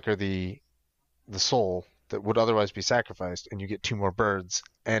to flicker the soul that would otherwise be sacrificed, and you get 2 more birds,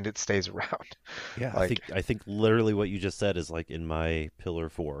 and it stays around. Yeah, Like, I think literally what you just said is like in my pillar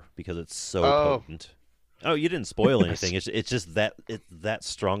 4 because it's so oh, potent. Oh, you didn't spoil anything. It's just that it's that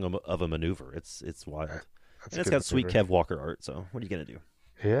strong of a maneuver. It's wild. that's And it's a good got sweet maneuver. Kev Walker art, so what are you going to do?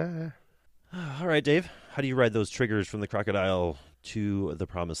 Yeah. All right, Dave. How do you ride those triggers from the crocodile to the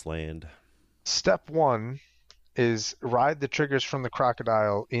promised land? Step 1 is ride the triggers from the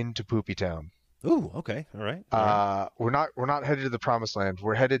crocodile into Poopy Town. Ooh, okay. All right. All right. We're not headed to the promised land.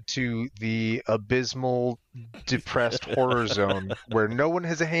 We're headed to the abysmal, depressed horror zone where no one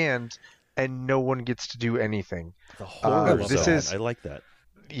has a hand and no one gets to do anything. The horror this zone. is- I like that.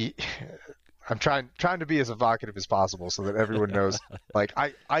 I'm trying to be as evocative as possible so that everyone knows. Like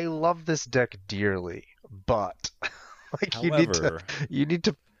I love this deck dearly, but like However, you need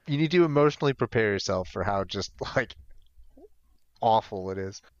to emotionally prepare yourself for how just like awful it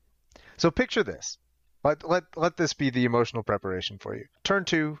is. So picture this. Let this be the emotional preparation for you. Turn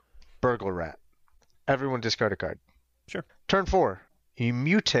 2, Burglar Rat. Everyone discard a card. Sure. Turn 4, you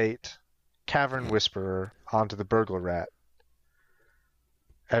mutate Cavern Whisperer onto the Burglar Rat.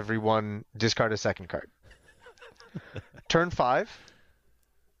 Everyone discard a second card. Turn 5,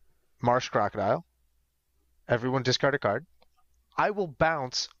 Marsh Crocodile. Everyone discard a card. I will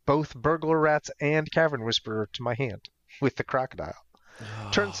bounce both Burglar Rats and Cavern Whisperer to my hand with the Crocodile.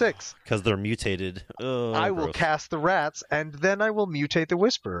 Turn 6, because they're mutated. Oh, I will gross. cast the rats, and then I will mutate the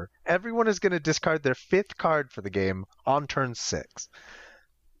Whisperer. Everyone is going to discard their 5th card for the game on turn 6.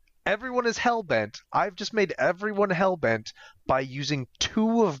 Everyone is hellbent. I've just made everyone hellbent by using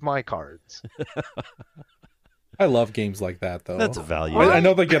 2 of my cards. I love games like that, though. That's a value. I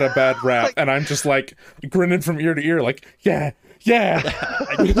know they get a bad rap, Like- and I'm just like grinning from ear to ear, like, yeah.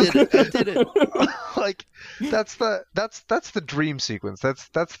 I did it. I did it. Like that's the dream sequence.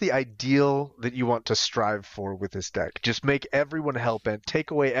 That's the ideal that you want to strive for with this deck. Just make everyone hellbent, take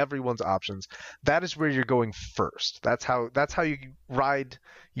away everyone's options. That is where you're going first. That's how you ride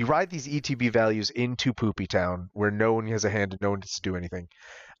these E.T.B values into Poopy Town, where no one has a hand and no one gets to do anything.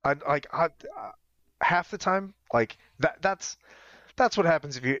 Half the time, like that's what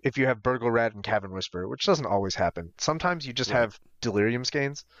happens if you have Burglar Rat and Cavern Whisperer, which doesn't always happen. Sometimes you just Right. have Delirium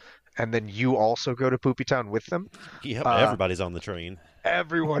Skeins, and then you also go to Poopy Town with them. Yep, everybody's on the train.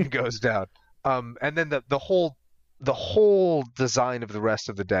 Everyone goes down. And then the whole design of the rest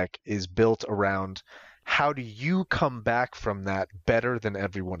of the deck is built around how do you come back from that better than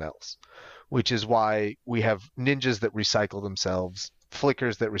everyone else, which is why we have ninjas that recycle themselves,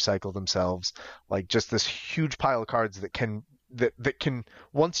 flickers that recycle themselves, like just this huge pile of cards that can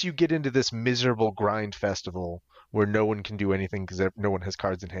once you get into this miserable grind festival where no one can do anything because no one has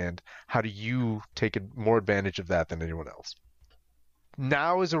cards in hand, how do you take more advantage of that than anyone else?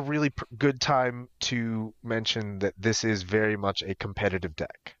 Now is a really good time to mention that this is very much a competitive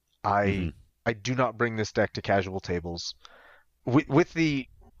deck. I do not bring this deck to casual tables, with the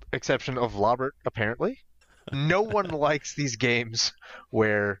exception of Lobbert, apparently. No one likes these games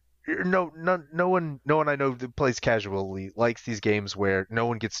where no one I know that plays casually likes these games where no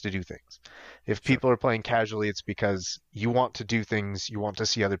one gets to do things. If people are playing casually, it's because you want to do things, you want to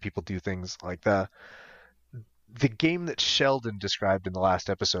see other people do things. Like the game that Sheldon described in the last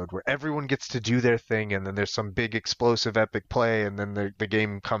episode, where everyone gets to do their thing, and then there's some big explosive epic play, and then the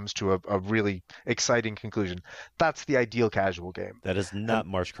game comes to a really exciting conclusion. That's the ideal casual game. That is not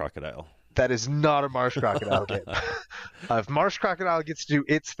Marsh Crocodile. That is not a Marsh Crocodile game. If Marsh Crocodile gets to do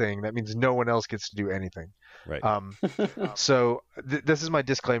its thing, that means no one else gets to do anything. Right. So this is my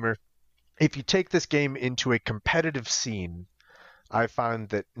disclaimer. If you take this game into a competitive scene, I found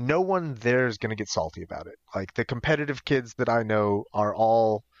that no one there is going to get salty about it. Like the competitive kids that I know are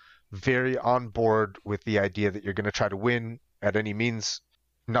all very on board with the idea that you're going to try to win at any means.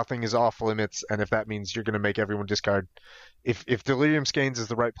 Nothing is off limits, and if that means you're going to make everyone discard, if Delirium Skeins is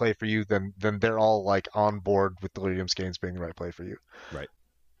the right play for you, then they're all like on board with Delirium Skeins being the right play for you. Right.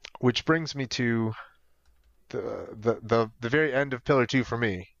 Which brings me to the very end of Pillar 2 for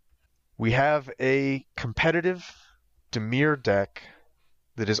me. We have a competitive Dimir deck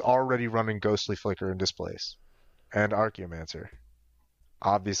that is already running Ghostly Flicker and Displace and Archaeomancer.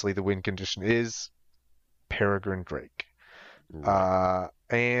 Obviously, the win condition is Peregrine Drake.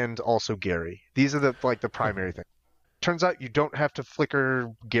 And also Gary. These are the primary things. Turns out you don't have to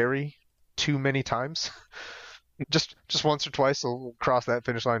flicker Gary too many times. just once or twice, will cross that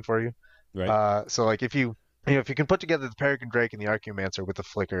finish line for you. Right. So like if you if you can put together the Peregrine Drake and the Archaeomancer with the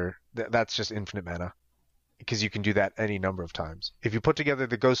flicker, that's just infinite mana because you can do that any number of times. If you put together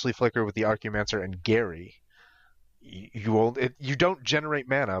the Ghostly Flicker with the Archaeomancer and Gary, you don't generate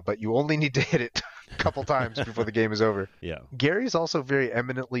mana, but you only need to hit it a couple times before the game is over. Yeah. Gary is also very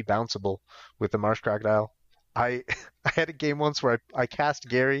eminently bounceable with the Marsh Crocodile. I I had a game once where I cast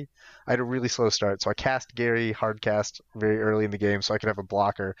Gary. I had a really slow start, so I cast Gary hard cast very early in the game so I could have a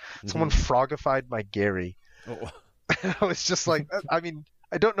blocker. Someone frogified my Gary. Oh. I was just like, I mean,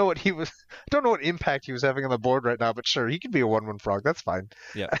 I don't know what impact he was having on the board right now, but sure, he could be a 1/1 frog. That's fine.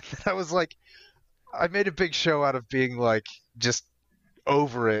 Yeah. And I was like, I made a big show out of being like just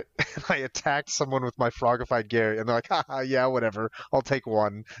over it. And I attacked someone with my frogified Gary, and they're like, haha, yeah, whatever. I'll take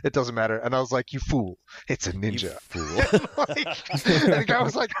one. It doesn't matter. And I was like, you fool. It's a ninja. You fool. And the guy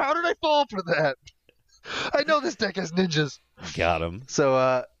was like, how did I fall for that? I know this deck has ninjas. Got him.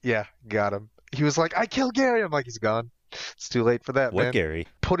 So, yeah, got him. He was like, I killed Gary. I'm like, he's gone. It's too late for that, What man. Gary?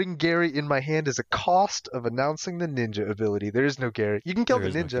 Putting Gary in my hand is a cost of announcing the ninja ability. There is no Gary. You can kill There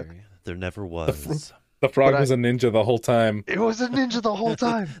the is no ninja. Gary. There never was. The frog But was a ninja the whole time. It was a ninja the whole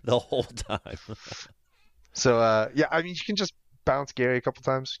time. The whole time. So, yeah, I mean, you can just bounce Gary a couple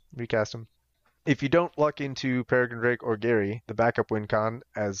times, recast him. If you don't luck into Peregrine Drake or Gary, the backup win con,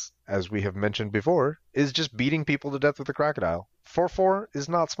 as we have mentioned before, is just beating people to death with a crocodile. 4/4 is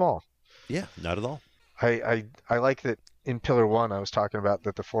not small. Yeah, not at all. I like that in Pillar 1 I was talking about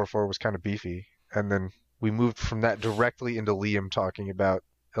that the 4/4 was kind of beefy, and then we moved from that directly into Liam talking about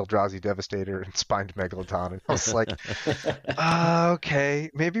Eldrazi Devastator and Spined Megalodon, and I was like, okay,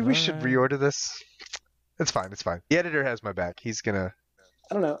 maybe we should reorder this. It's fine, it's fine. The editor has my back. He's gonna...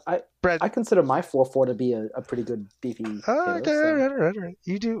 I don't know. Brad... I consider my 4/4 to be a pretty good beefy hero, Okay, so. right.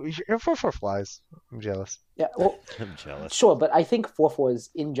 You do. Your 4/4 flies. I'm jealous. Yeah, well, I'm jealous. sure, but I think 4/4 is,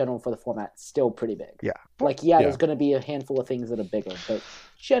 in general, for the format, still pretty big. Yeah. Like, there's going to be a handful of things that are bigger, but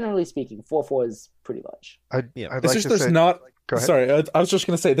generally speaking, 4/4 is pretty large. I'd It's like just to there's say... not. Go ahead. Sorry, I was just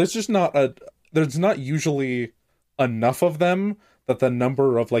gonna say there's not usually enough of them that the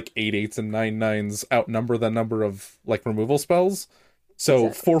number of like 8/8s and 9/9s outnumber the number of like removal spells. So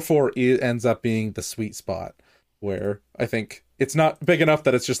Exactly. 4/4 ends up being the sweet spot where I think it's not big enough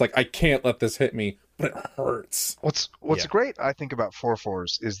that it's just like I can't let this hit me, but it hurts. What's Yeah. great, I think, about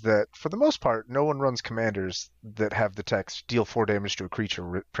 4/4s is that for the most part, no one runs commanders that have the text "deal 4 damage to a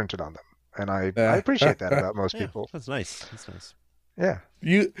creature" printed on them, and I appreciate that about most Yeah, people. that's nice. That's nice. Yeah.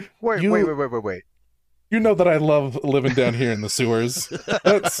 You Wait. you know that I love living down here in the sewers.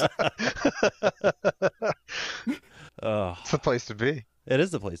 That's Oh, It's the place to be. it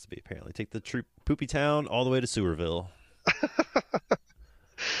is the place to be, apparently. Take the poopy town all the way to Sewerville.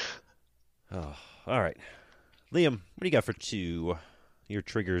 Oh, all right. Liam, what do you got for 2? Your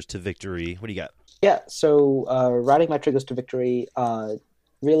triggers to victory. What do you got? Yeah, so riding my triggers to victory,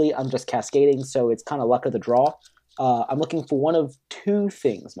 really I'm just cascading, so it's kind of luck of the draw. I'm looking for one of 2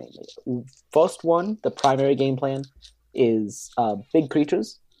 things mainly. First one, the primary game plan, is big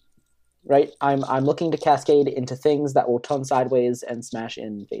creatures, right? I'm looking to cascade into things that will turn sideways and smash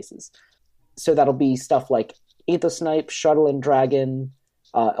in faces. So that'll be stuff like Aether Snipe, Shuttle and Dragon,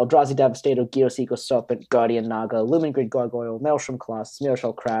 Eldrazi Devastator, Gearseeker Serpent, Guardian Naga, Lumen Grid Gargoyle, Maelstrom Colossus,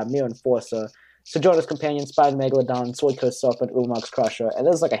 Mirrorshell Crab, Mirror Enforcer, Sojourner's Companion, Spider Megalodon, Sword Curse Serpent, Ulamog's Crusher, and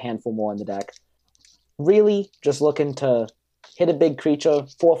there's like a handful more in the deck. Really just looking to hit a big creature,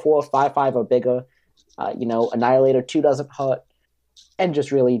 4/4, 5/5 or bigger. Annihilator 2 doesn't hurt, and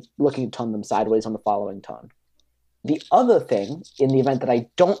just really looking to turn them sideways on the following turn. The other thing, in the event that I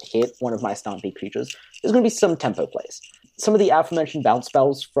don't hit one of my stompy creatures, is going to be some tempo plays. Some of the aforementioned bounce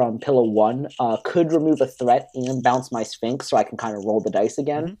spells from Pillar 1 could remove a threat and bounce my Sphinx so I can kind of roll the dice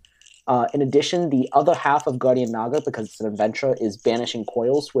again. In addition, the other half of Guardian Naga, because it's an adventure, is Banishing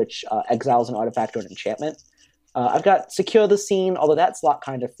Coils, which exiles an artifact or an enchantment. I've got Secure the Scene, although that slot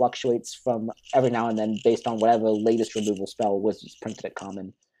kind of fluctuates from every now and then based on whatever latest removal spell was printed at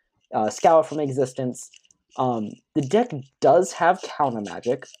common. Scour from Existence. The deck does have counter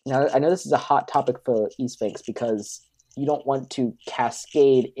magic. Now, I know this is a hot topic for E-Sphinx because you don't want to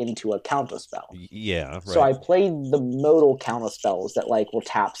cascade into a counter spell. Yeah, right. So I played the modal counter spells that will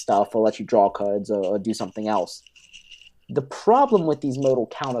tap stuff or let you draw cards or do something else. The problem with these modal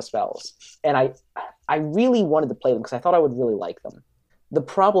counter spells, and I really wanted to play them because I thought I would really like them. The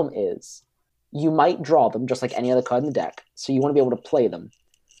problem is you might draw them just like any other card in the deck, so you want to be able to play them.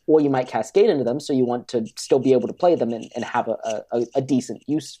 Or you might cascade into them, so you want to still be able to play them and have a decent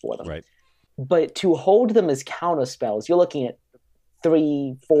use for them. Right. But to hold them as counter spells, you're looking at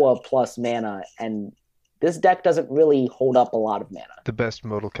 3-4 plus mana, and This deck doesn't really hold up a lot of mana. The best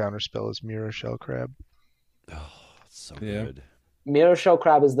modal counterspell is Mirror Shell Crab. Oh, it's so Yeah. good. Mirror Shell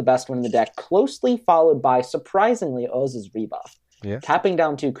Crab is the best one in the deck, closely followed by, surprisingly, Oz's Rebuff. Yeah. Tapping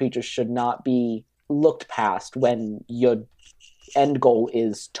down 2 creatures should not be looked past when your end goal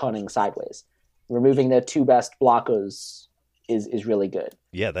is turning sideways. Removing the 2 best blockers is really good.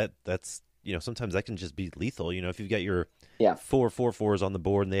 Yeah, that's sometimes that can just be lethal. If you've got your Yeah. 4/4/4s on the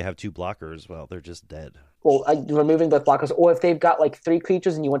board and they have 2 blockers, well, they're just dead. Well, removing both blockers, or if they've got like 3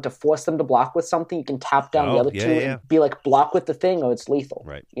 creatures and you want to force them to block with something, you can tap down the other 2 and be like, block with the thing, or it's lethal.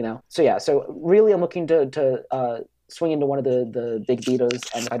 Right. So really I'm looking to swing into one of the big beaters,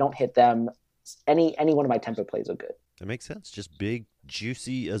 and if I don't hit them, any one of my tempo plays are good. That makes sense. Just big,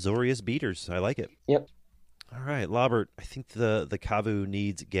 juicy Azorius beaters. I like it. Yep. All right, Lobbert, I think the Kavu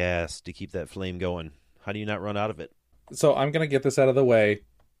needs gas to keep that flame going. How do you not run out of it? So I'm going to get this out of the way.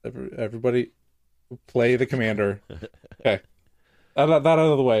 Everybody play the commander. Okay. That out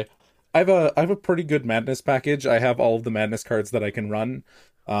of the way. I have a pretty good madness package. I have all of the madness cards that I can run,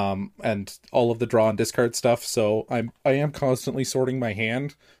 and all of the draw and discard stuff. So I am constantly sorting my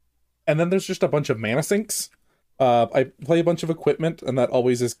hand. And then there's just a bunch of mana sinks. I play a bunch of equipment, and that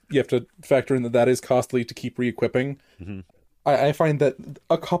always is, you have to factor in that is costly to keep re-equipping. Mm-hmm. I find that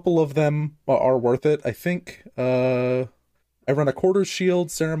a couple of them are worth it. I think I run a Quarter's Shield,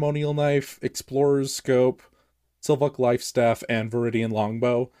 Ceremonial Knife, Explorer's Scope, Sylvok Lifestaff, and Viridian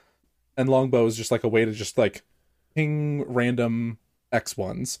Longbow. And Longbow is just like a way to just like ping random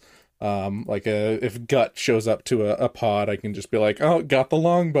X1s. If Gut shows up to a pod, I can just be like, oh, got the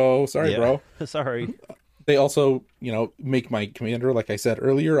Longbow. Sorry, bro. Sorry. They also, make my commander, like I said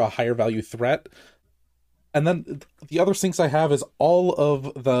earlier, a higher value threat. And then the other sinks I have is all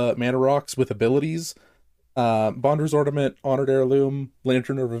of the mana rocks with abilities. Bonder's Ornament, Honored Heirloom,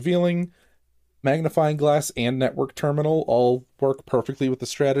 Lantern of Revealing, Magnifying Glass, and Network Terminal all work perfectly with the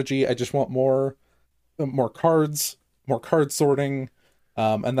strategy. I just want more cards, more card sorting.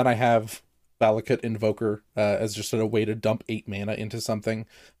 And then I have Valakut Invoker as just a way to dump 8 mana into something.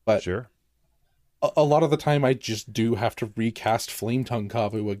 But sure. A lot of the time I just do have to recast Flametongue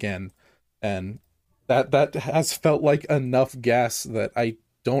Kavu again. And that has felt like enough gas that I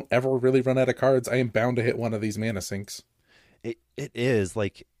don't ever really run out of cards. I am bound to hit one of these mana sinks. It is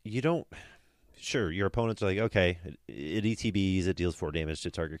like you don't. Sure, your opponents are like, okay, it ETBs, it deals 4 damage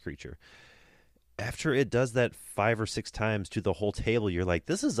to target creature. After it does that 5 or 6 times to the whole table, you're like,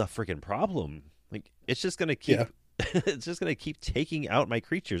 this is a freaking problem. Like it's just gonna keep. Yeah. It's just gonna keep taking out my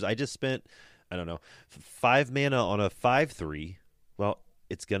creatures. I just spent, I don't know, 5 mana on a 5/3. Well,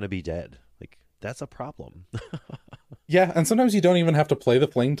 it's gonna be dead. Like that's a problem. Yeah, and sometimes you don't even have to play the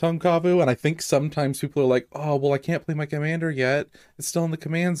Flametongue Kavu, and I think sometimes people are like, oh, well, I can't play my commander yet. It's still in the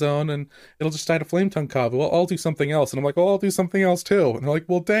command zone, and it'll just die to Flametongue Kavu. Well, I'll do something else. And I'm like, well, I'll do something else too. And they're like,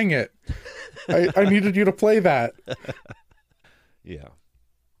 well, dang it. I needed you to play that. Yeah.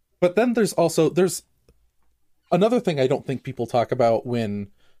 But then there's another thing I don't think people talk about when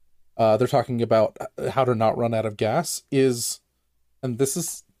they're talking about how to not run out of gas is, and this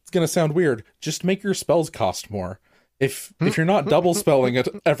is going to sound weird, just make your spells cost more. If you're not double spelling it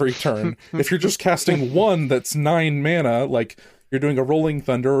every turn, if you're just casting one that's 9 mana, like you're doing a Rolling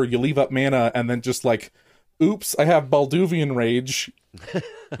Thunder, or you leave up mana and then just like, oops, I have Balduvian Rage.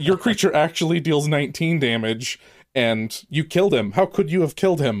 Your creature actually deals 19 damage and you killed him. How could you have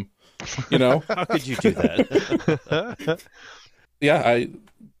killed him? How could you do that? Yeah,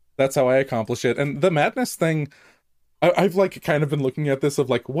 that's how I accomplish it. And the madness thing, I've like kind of been looking at this of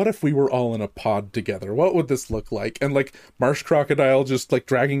like, what if we were all in a pod together? What would this look like? And like Marsh Crocodile just like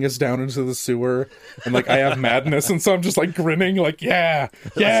dragging us down into the sewer, and like I have madness, and so I'm just like grinning, like yeah,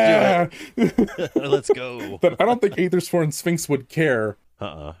 let's go. But I don't think Aethersworn and Sphinx would care.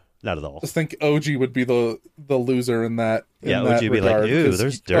 Not at all. I just think OG would be the loser in that. Yeah, OG would be like, ew,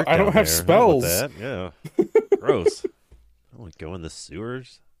 there's dirt. I don't have spells. Yeah, gross. I don't want to go in the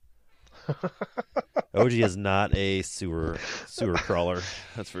sewers. OG is not a sewer crawler,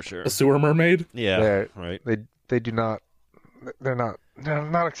 that's for sure. A sewer mermaid? Yeah, right. They do not. They're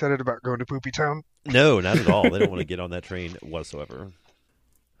not excited about going to Poopy Town. No, not at all. They don't want to get on that train whatsoever.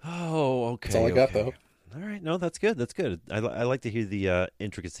 Oh, okay. That's all I got, though. All right, no, that's good. That's good. I like to hear the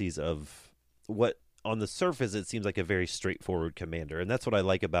intricacies of what, on the surface, it seems like a very straightforward commander, and that's what I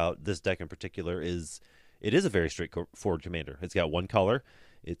like about this deck in particular. Is it is a very straightforward commander. It's got one color.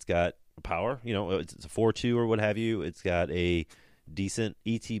 It's got power, it's a 4/2 or what have you. It's got a decent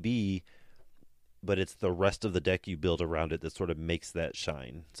E.T.B, but it's the rest of the deck you build around it that sort of makes that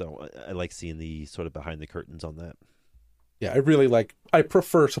shine. So I like seeing the sort of behind the curtains on that. Yeah, I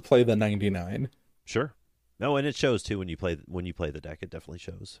prefer to play the 99. Sure. No, and it shows too when you play the deck. It definitely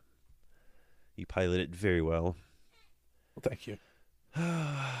shows. You pilot it very well. Well, thank you.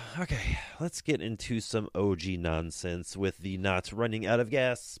 Okay, let's get into some OG nonsense with the not running out of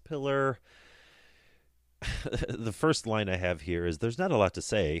gas pillar. The first line I have here is there's not a lot to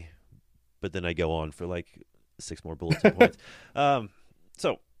say, but then I go on for like 6 more bulletin points.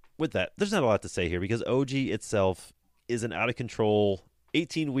 So with that, there's not a lot to say here because OG itself is an out of control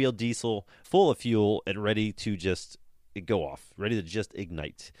 18-wheel diesel full of fuel and ready to just go off, ready to just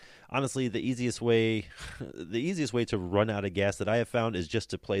ignite. Honestly, the easiest way to run out of gas that I have found is just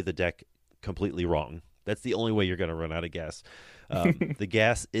to play the deck completely wrong. That's the only way you're going to run out of gas. The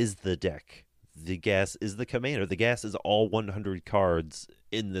gas is the deck. The gas is the commander. The gas is all 100 cards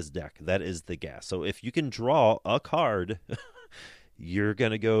in this deck. That is the gas. So if you can draw a card, you're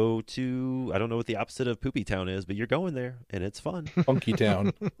going to go to, I don't know what the opposite of Poopy Town is, but you're going there, and it's fun. Funky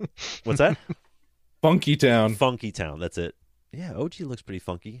Town. What's that? Funky Town. Funky Town, that's it. Yeah, OG looks pretty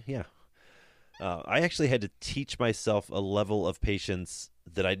funky, yeah. I actually had to teach myself a level of patience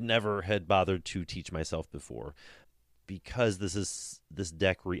that I'd never had bothered to teach myself before. Because this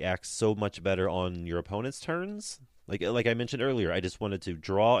deck reacts so much better on your opponent's turns. Like I mentioned earlier, I just wanted to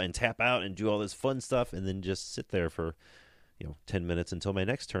draw and tap out and do all this fun stuff and then just sit there for 10 minutes until my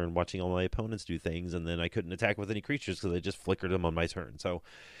next turn watching all my opponents do things, and then I couldn't attack with any creatures because I just flickered them on my turn. So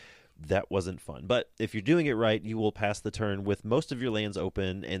that wasn't fun. But if you're doing it right, you will pass the turn with most of your lands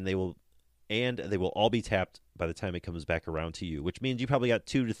open, and they will all be tapped by the time it comes back around to you, which means you probably got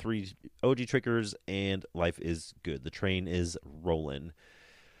 2 to 3 OG triggers, and life is good. The train is rolling.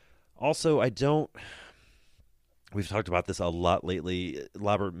 Also, we've talked about this a lot lately.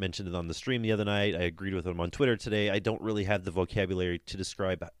 Lobbert mentioned it on the stream the other night. I agreed with him on Twitter today. I don't really have the vocabulary to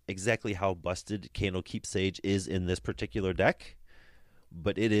describe exactly how busted Candlekeep Sage is in this particular deck,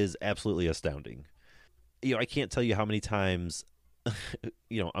 but it is absolutely astounding. I can't tell you how many times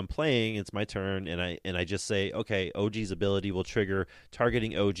I'm playing, it's my turn, and I just say, okay, OG's ability will trigger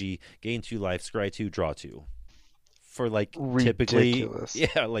targeting OG, gain 2 life, scry 2, draw 2. For Ridiculous.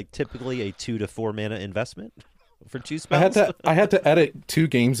 typically a 2 to 4 mana investment for 2 spells. I had to edit 2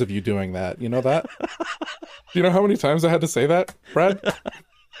 games of you doing that. You know that? Do you know how many times I had to say that, Brad?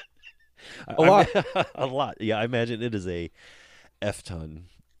 A lot. A lot. Yeah, I imagine it is a F ton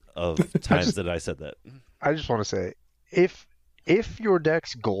of times that I said that. I just want to say, if your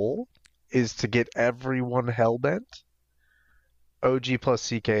deck's goal is to get everyone hellbent, OG plus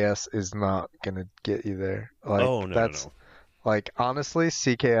CKS is not gonna get you there. No. Like, honestly,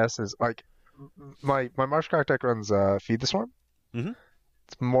 CKS is like my Marshcraft deck runs Feed the Swarm. Mm-hmm.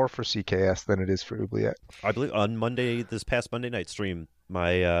 It's more for CKS than it is for Oubliette. I believe on this past Monday night stream,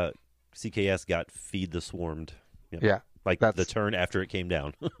 my CKS got Feed the Swarmed. Yep. Yeah, like the turn after it came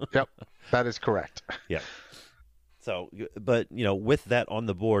down. Yep, that is correct. Yeah. So, but with that on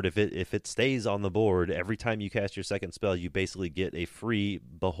the board, if it stays on the board, every time you cast your second spell, you basically get a free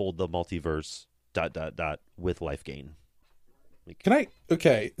Behold the Multiverse ... with life gain.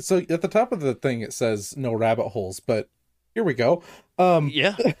 Okay, so at the top of the thing it says no rabbit holes, but here we go.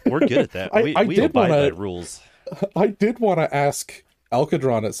 Yeah, we're good at that. We abide by rules. I did want to ask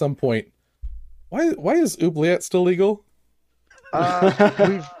Alcadron at some point, why is Oubliette still legal?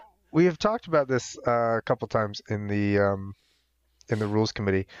 We have talked about this a couple times in the rules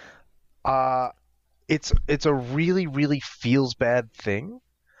committee. It's a really, really feels bad thing,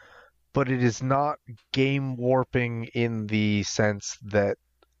 but it is not game warping in the sense that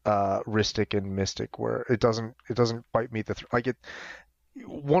Ristic and Mystic were. It doesn't quite meet the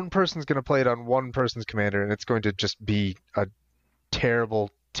one person's going to play it on one person's commander, and it's going to just be a terrible,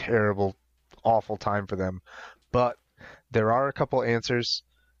 terrible, awful time for them. But there are a couple answers.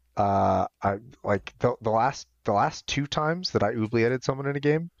 I like the last 2 times that I oublietted someone in a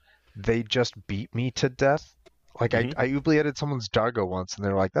game, they just beat me to death. Like, I oublietted someone's Dargo once, and they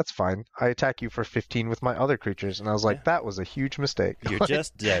were like, "That's fine. I attack you for 15 with my other creatures," and I was like, "That was a huge mistake. You're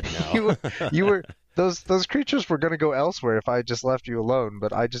just dead now." you were those creatures were going to go elsewhere if I just left you alone,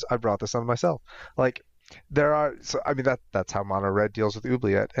 but I brought this on myself. Like, that's how Mono Red deals with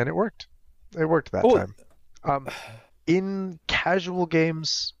oubliette, and it worked. It worked that time. In casual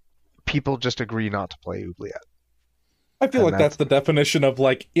games, people just agree not to play oubliette. I feel like that's the definition of,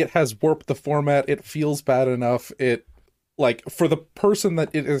 like, it has warped the format, it feels bad enough, it, like, for the person that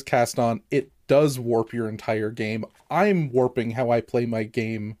it is cast on, it does warp your entire game. I'm warping how I play my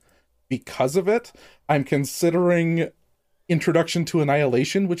game because of it. I'm considering Introduction to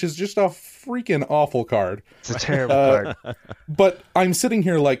Annihilation, which is just a freaking awful card. It's a terrible card. But I'm sitting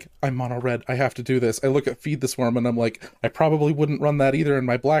here like, I'm mono red, I have to do this. I look at Feed the Swarm and I'm like, I probably wouldn't run that either in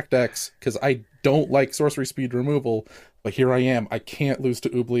my black decks because I don't like sorcery speed removal. But here I am, I can't lose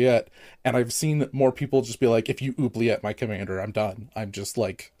to Oubliette. And I've seen more people just be like, if you Oubliette my commander, I'm done. I'm just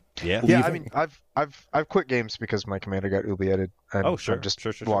like, Yeah. Yeah, I mean, I've quit games because my commander got oublietted, and Oh, sure. I've just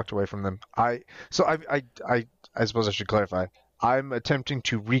Sure. walked away from them. I suppose I should clarify. I'm attempting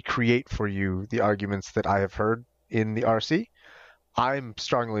to recreate for you the arguments that I have heard in the RC. I'm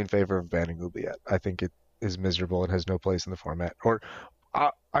strongly in favor of banning oubliette. I think it is miserable and has no place in the format. Or,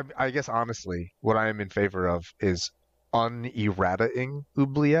 I guess honestly, what I am in favor of is unerrataing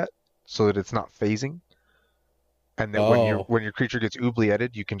oubliette so that it's not phasing. And that when your creature gets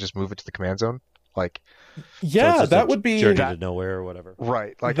oublietted, you can just move it to the command zone. Like, yeah, so it's that a would be journey to nowhere or whatever.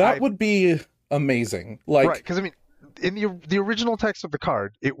 right? Like that would be amazing. Like, right? Because I mean, in the original text of the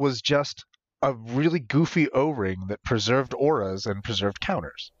card, it was just a really goofy O-ring that preserved auras and preserved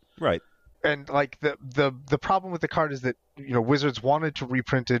counters. Right. And like the problem with the card is that Wizards wanted to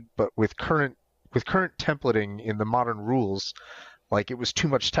reprint it, but with current templating in the modern rules. Like, it was too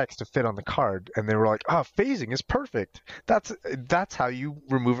much text to fit on the card, and they were like, phasing is perfect. That's how you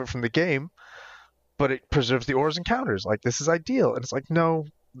remove it from the game, but it preserves the auras and counters. Like, this is ideal. And it's like, no,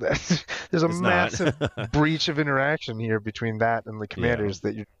 there's a massive breach of interaction here between that and the commanders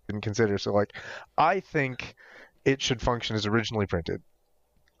that you didn't consider. So, like, I think it should function as originally printed.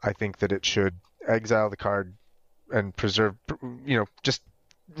 I think that it should exile the card and preserve, just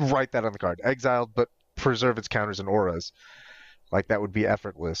write that on the card. Exiled, but preserve its counters and auras. Like, that would be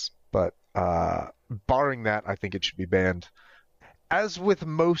effortless, but barring that, I think it should be banned. As with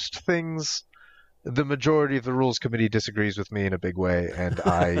most things, the majority of the Rules Committee disagrees with me in a big way, and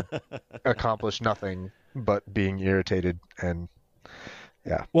I accomplish nothing but being irritated, and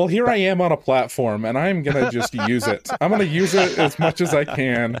yeah. Well, here I am on a platform, and I'm going to just use it. I'm going to use it as much as I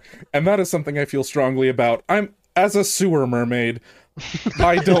can, and that is something I feel strongly about. As a sewer mermaid,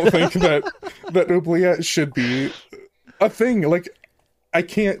 I don't think that oubliette should be a thing. Like, I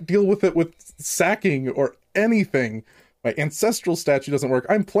can't deal with it with sacking or anything. My ancestral statue doesn't work.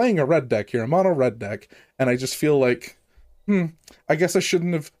 I'm playing a red deck here. I'm on a red deck, and I just feel like, I guess I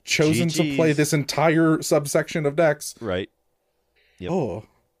shouldn't have chosen to play this entire subsection of decks. Right. Yep. Oh,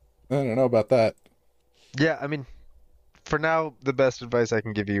 I don't know about that. Yeah, I mean, for now, the best advice I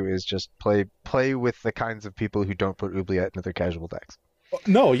can give you is just play with the kinds of people who don't put oubliette into their casual decks.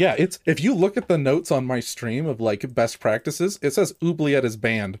 No, yeah, it's if you look at the notes on my stream of like best practices, it says oubliette is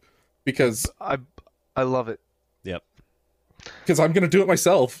banned because I love it. Yep. Because I'm gonna do it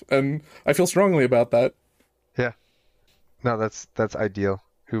myself, and I feel strongly about that. Yeah. No, that's ideal.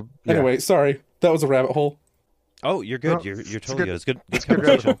 Anyway, sorry, that was a rabbit hole. Oh, you're good. No, you're it's totally good. good. It's good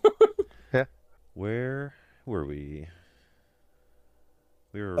conversation. Yeah. Where were we?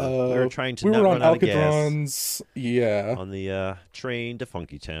 We were trying to we not were run on out of gas Alcatron's, yeah. on the train to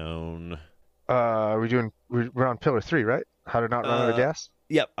Funky Town. We're on Pillar 3, right? How to not run out of gas?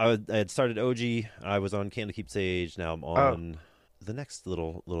 Yep, I had started OG. I was on Candle Keep Sage. Now I'm on the next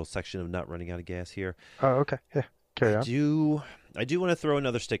little section of not running out of gas here. Oh, okay. Yeah, carry on. I do want to throw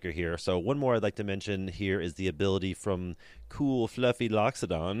another sticker here. So one more I'd like to mention here is the ability from Cool Fluffy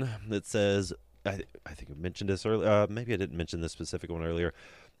Loxodon that says, I think I mentioned this earlier. Maybe I didn't mention this specific one earlier,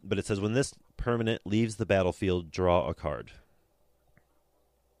 but it says when this permanent leaves the battlefield, draw a card.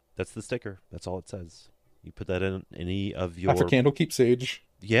 That's the sticker. That's all it says. You put that in any of your... Half a candle keep sage.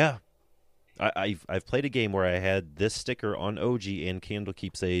 Yeah. I've played a game where I had this sticker on OG and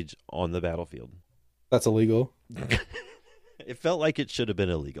Candlekeep Sage on the battlefield. That's illegal. It felt like it should have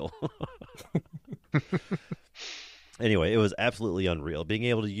been illegal. Anyway, it was absolutely unreal. Being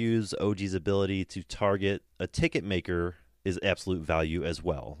able to use OG's ability to target a ticket maker is absolute value as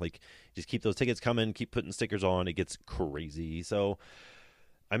well. Like, just keep those tickets coming, keep putting stickers on. It gets crazy. So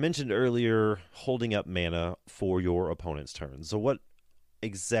I mentioned earlier holding up mana for your opponent's turn. So what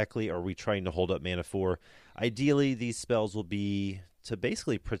exactly are we trying to hold up mana for? Ideally, these spells will be to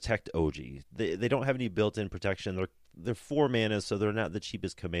basically protect OG. They don't have any built-in protection. They're 4 mana, so they're not the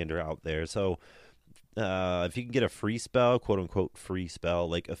cheapest commander out there. So if you can get a free spell, quote-unquote free spell,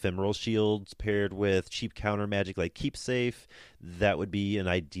 like Ephemeral Shields paired with cheap counter magic like Keep Safe, that would be an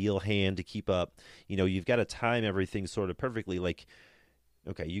ideal hand to keep up. You know, you've got to time everything sort of perfectly. Like,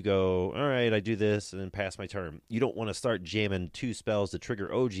 okay, you go, all right, I do this and then pass my turn. You don't want to start jamming 2 spells to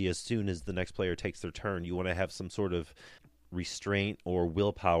trigger OG as soon as the next player takes their turn. You want to have some sort of restraint or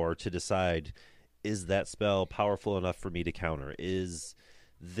willpower to decide, is that spell powerful enough for me to counter? Is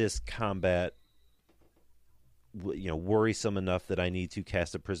this combat worrisome enough that I need to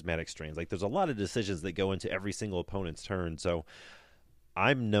cast a Prismatic Strains. Like, there's a lot of decisions that go into every single opponent's turn, so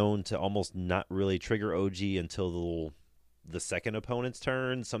I'm known to almost not really trigger OG until the second opponent's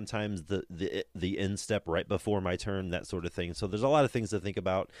turn, sometimes the end step right before my turn, that sort of thing. So there's a lot of things to think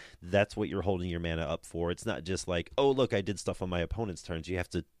about. That's what you're holding your mana up for. It's not just like, oh, look, I did stuff on my opponent's turns. You have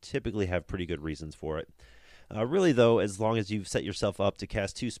to typically have pretty good reasons for it. Really, though, as long as you've set yourself up to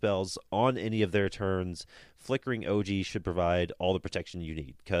cast 2 spells on any of their turns, Flickering OG should provide all the protection you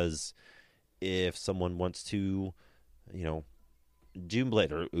need. Because if someone wants to,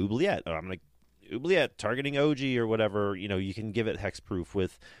 Doomblade or Oubliette, I'm like, Oubliette targeting OG or whatever, you can give it hexproof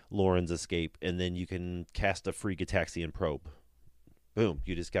with Lauren's Escape, and then you can cast a free Gitaxian Probe. Boom,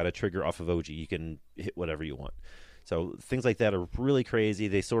 you just got a trigger off of OG. You can hit whatever you want. So things like that are really crazy.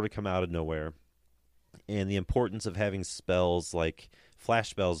 They sort of come out of nowhere. And the importance of having spells like flash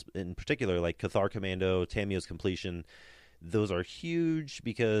spells, in particular, like Cathar Commando, Tamiyo's Completion, those are huge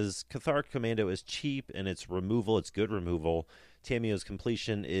because Cathar Commando is cheap and it's removal. It's good removal. Tamiyo's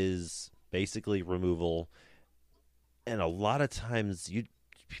Completion is basically removal. And a lot of times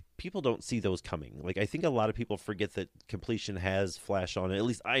people don't see those coming. Like, I think a lot of people forget that Completion has flash on it. At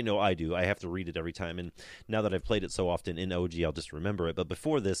least I know I do. I have to read it every time. And now that I've played it so often in OG, I'll just remember it. But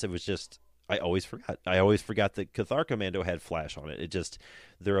before this, it was just, I always forgot. I always forgot that Cathar Commando had flash on it. It just,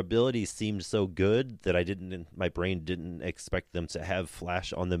 their abilities seemed so good that my brain didn't expect them to have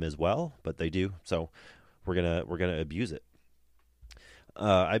flash on them as well, but they do. So we're gonna abuse it.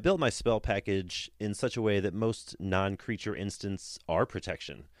 I built my spell package in such a way that most non-creature instants are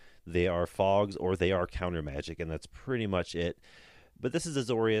protection. They are fogs or they are counter magic, and that's pretty much it. But this is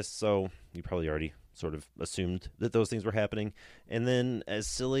Azorius, so you probably already sort of assumed that those things were happening. And then, as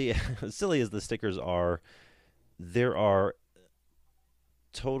silly as the stickers are, there are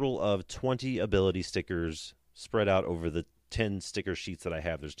total of 20 ability stickers spread out over the 10 sticker sheets that I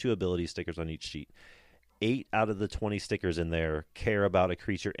have. There's 2 ability stickers on each sheet. 8 out of the 20 stickers in there care about a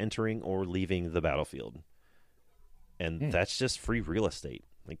creature entering or leaving the battlefield. And that's just free real estate.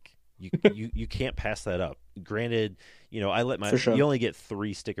 Like, you can't pass that up. Granted, I let you only get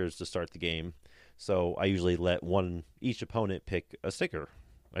 3 stickers to start the game. So I usually let each opponent pick a sticker.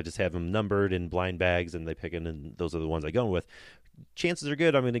 I just have them numbered in blind bags, and they pick it, and those are the ones I go with. Chances are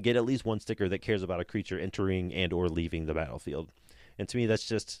good I'm going to get at least 1 sticker that cares about a creature entering and or leaving the battlefield. And to me, that's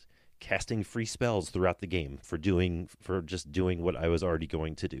just casting free spells throughout the game for just doing what I was already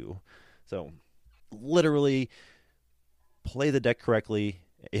going to do. So literally play the deck correctly,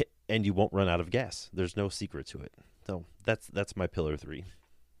 and you won't run out of gas. There's no secret to it. So that's my pillar 3.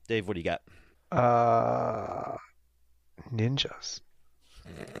 Dave, what do you got? Ninjas.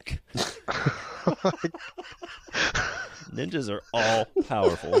 Ninjas are all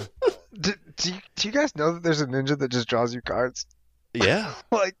powerful. Do you guys know that there's a ninja that just draws you cards? Yeah.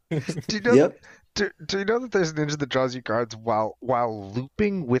 Do you know? Yep. Do you know that there's a ninja that draws you cards while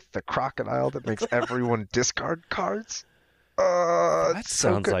looping with the crocodile that makes everyone discard cards? That so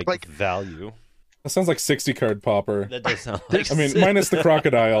sounds good. like value. That sounds like 60 card popper. That does sound like. I mean, minus the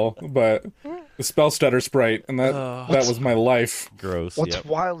crocodile, but the spell stutter sprite, and that was my life. Gross. What's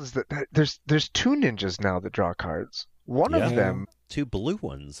wild is that there's 2 ninjas now that draw cards. One of them, 2 blue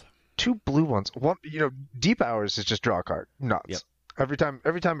ones. 2 blue ones. One, Deep Hours is just draw a card. Nuts. Yep. Every time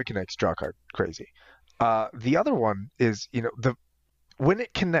it connects, draw a card. Crazy. The other one is, when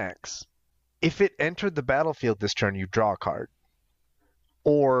it connects, if it entered the battlefield this turn, you draw a card.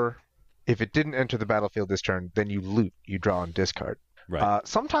 Or if it didn't enter the battlefield this turn, then you loot. You draw and discard. Right.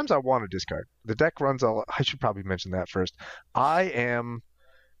 Sometimes I want to discard. The deck runs I should probably mention that first. I am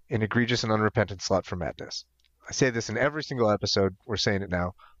an egregious and unrepentant slut for madness. I say this in every single episode. We're saying it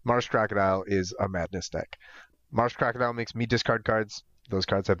now. Marsh Crocodile is a madness deck. Marsh Crocodile makes me discard cards. Those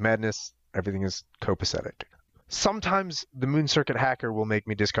cards have madness. Everything is copacetic. Sometimes the Moon Circuit Hacker will make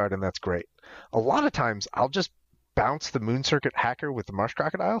me discard, and that's great. A lot of times, I'll just bounce the Moon Circuit Hacker with the Marsh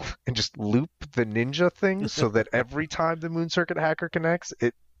Crocodile and just loop the ninja thing so that every time the Moon Circuit Hacker connects,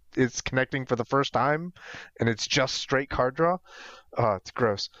 it's connecting for the first time, and it's just straight card draw. It's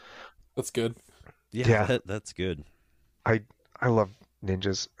gross. That's good. Yeah. That's good. I love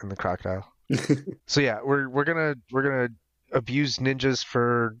ninjas and the crocodile. So yeah, we're gonna abuse ninjas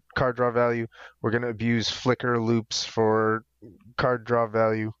for card draw value. We're gonna abuse flicker loops for card draw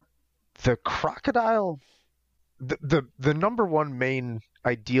value. The crocodile, the number one main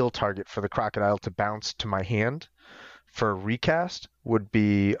ideal target for the crocodile to bounce to my hand for recast would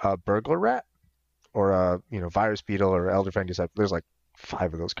be a burglar rat or a virus beetle or elder fangus. There's like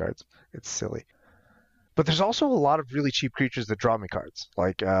 5 of those cards. It's silly. But there's also a lot of really cheap creatures that draw me cards,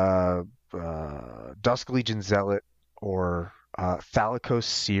 like Dusk Legion Zealot or Thalicos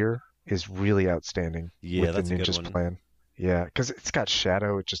Seer is really outstanding Yeah, with the that's a good ninjas one. plan. Yeah, because it's got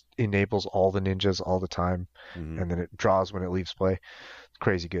Shadow. It just enables all the ninjas all the time, Mhm. and then it draws when it leaves play. It's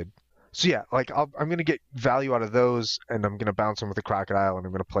crazy good. So yeah, like I'm gonna get value out of those, and I'm gonna bounce them with the Crocodile, and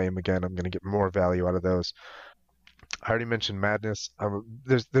I'm gonna play him again. I'm gonna get more value out of those. I already mentioned Madness.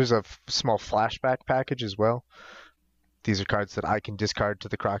 There's a small flashback package as well. These are cards that I can discard to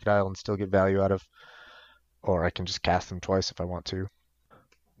the Crocodile and still get value out of, or I can just cast them twice if I want to.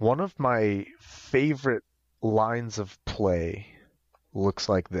 One of my favorite lines of play looks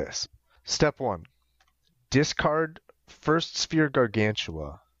like this. Step 1. Discard First Sphere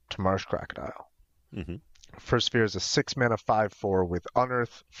Gargantua to Marsh Crocodile. Mhm. First Sphere is a 6-mana 5/4 with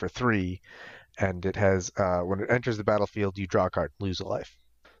Unearth for 3, and it has, when it enters the battlefield, you draw a card, lose a life.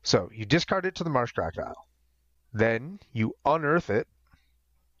 So you discard it to the Marsh Crocodile. Then you unearth it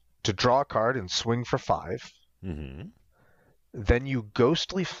to draw a card and swing for 5. Mhm. Then you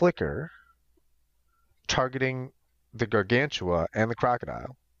Ghostly Flicker, targeting the Gargantua and the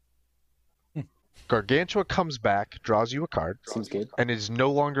Crocodile. Gargantua comes back, draws you a card, Seems good. and is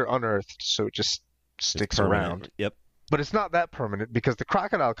no longer unearthed, so it just It's sticks permanent. around. Yep. But it's not that permanent because the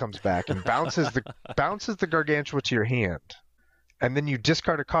Crocodile comes back and bounces the Gargantua to your hand, and then you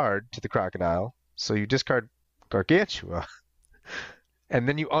discard a card to the Crocodile. So you discard Gargantua, and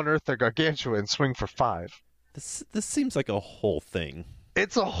then you unearth the Gargantua and swing for 5. This seems like a whole thing.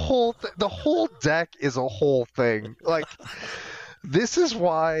 It's a whole the whole deck is a whole thing. Like, this is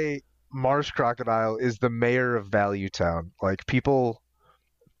why Marsh Crocodile is the mayor of Value Town. Like, people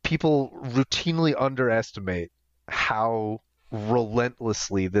routinely underestimate how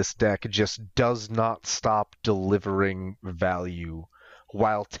relentlessly this deck just does not stop delivering value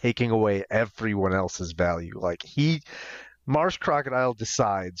while taking away everyone else's value. Like, Marsh Crocodile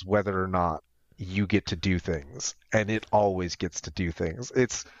decides whether or not you get to do things, and it always gets to do things.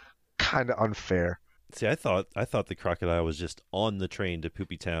 It's kind of unfair. See, I thought the Crocodile was just on the train to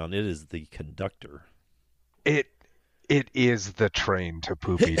Poopy Town. It is the conductor. It is the train to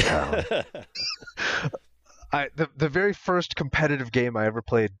Poopy Town. The very first competitive game I ever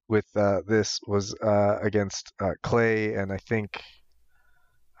played with this was against Clay and I think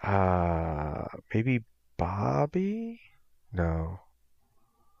maybe Bobby? No.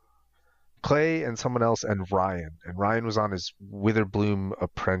 Clay and someone else and Ryan. And Ryan was on his Witherbloom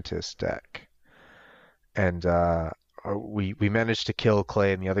Apprentice deck. And we managed to kill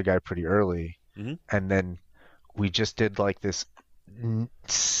Clay and the other guy pretty early. Mhm. And then we just did like this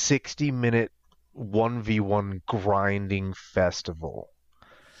 60-minute 1v1 grinding festival.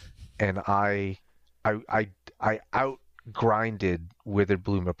 And I out-grinded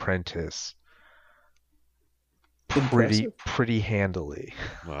Witherbloom Apprentice pretty handily.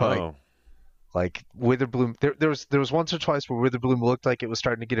 Wow. Like Witherbloom, there was once or twice where Witherbloom looked like it was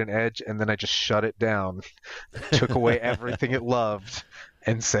starting to get an edge, and then I just shut it down, took away everything it loved,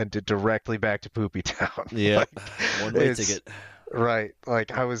 and sent it directly back to Poopy Town. Yeah. Like, One-way ticket. Right.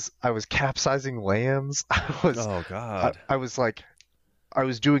 Like I was capsizing lands. Oh God. I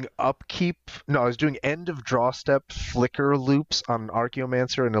was doing upkeep. No, I was doing end of draw step flicker loops on an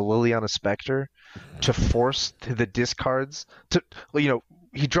Archaeomancer and a Liliana Spectre to force the discards to,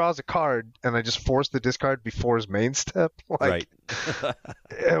 he draws a card and I just force the discard before his main step. Like, Right.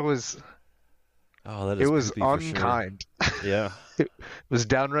 It was poopy for sure. unkind. Yeah. It was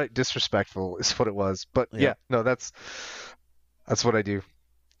downright disrespectful is what it was. But Yeah. no, that's what I do.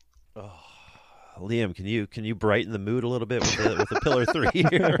 Oh, Liam, can you brighten the mood a little bit with the Pillar 3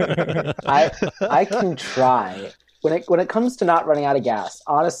 here? I can try. When it comes to not running out of gas,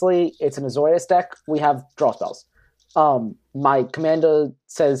 honestly, it's an Azorius deck. We have draw spells. My commander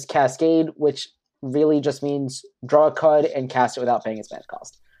says Cascade, which really just means draw a card and cast it without paying its mana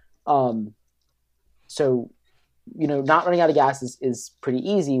cost. So, not running out of gas is pretty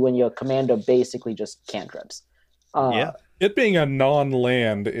easy when your commander basically just cantrips. Yeah. It being a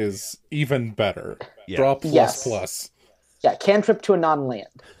non-land is even better. Yeah. Draw plus Yes. plus. Yeah, cantrip to a non-land.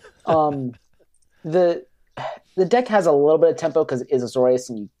 The deck has a little bit of tempo because it is Azorius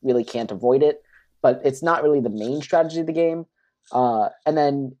and you really can't avoid it, but it's not really the main strategy of the game. And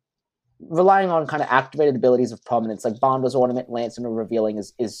then relying on kind of activated abilities of prominence like Bonder's Ornament, Lantern, or Revealing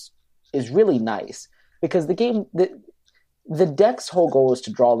is really nice because the deck's whole goal is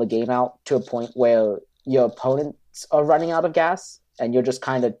to draw the game out to a point where your opponents are running out of gas and you're just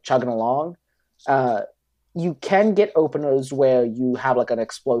kind of chugging along. You can get openers where you have like an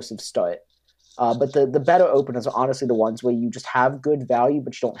explosive start. But the better openers are honestly the ones where you just have good value,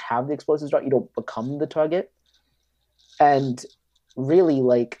 but you don't have the explosive start. You don't become the target. And really,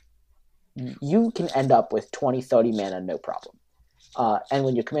 like, you can end up with 20, 30 mana, no problem. And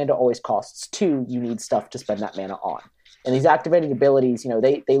when your commander always costs 2, you need stuff to spend that mana on. And these activating abilities,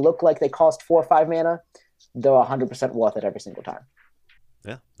 they look like they cost 4 or 5 mana. They're 100% worth it every single time.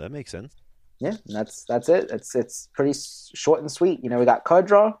 Yeah, that makes sense. Yeah, and that's it. It's pretty short and sweet. We got card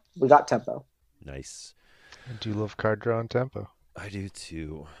draw, we got tempo. Nice. I do love card draw and tempo. I do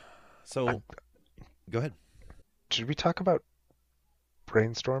too. So, go ahead. Should we talk about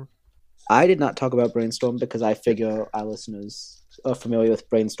Brainstorm? I did not talk about Brainstorm because I figure our listeners are familiar with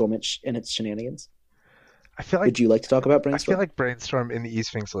Brainstorm and its shenanigans. I feel like. Would you like to talk about Brainstorm? I feel like Brainstorm in the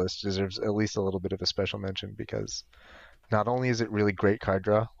E-Sphinx list deserves at least a little bit of a special mention because not only is it really great card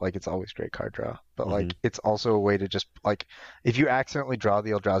draw, like it's always great card draw, but like it's also a way to just like if you accidentally draw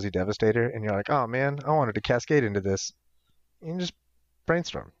the Eldrazi Devastator and you're like, oh man, I wanted to cascade into this, you can just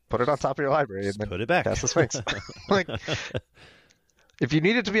Brainstorm, put it on top of your library, and then put it back. Cast the Sphinx. Like if you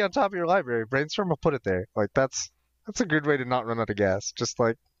need it to be on top of your library, Brainstorm will put it there. Like that's a good way to not run out of gas. Just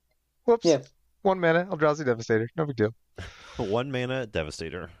like, whoops, 1 mana Eldrazi Devastator, no big deal. 1 mana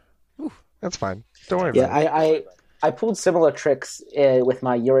Devastator. Whew. That's fine. Don't worry about it. I pulled similar tricks with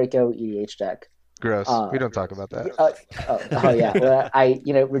my Yuriko EDH deck. Gross. We don't talk about that. Yeah. Well, I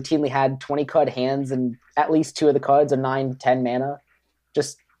routinely had 20 card hands, and at least 2 of the cards are 9, 10 mana.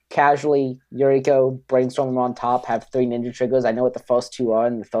 Just casually Yuriko, Brainstorm them on top, have 3 ninja triggers. I know what the first 2 are,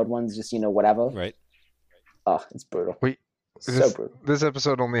 and the third one's just whatever. Right. Oh, it's brutal. Brutal. This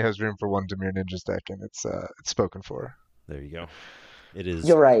episode only has room for 1 Dimir Ninjas deck, and it's spoken for. There you go. It is.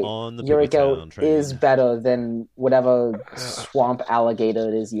 You're right. On the Yuriko is better than whatever swamp alligator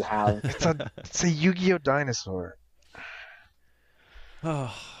it is you have. It's a Yu-Gi-Oh dinosaur.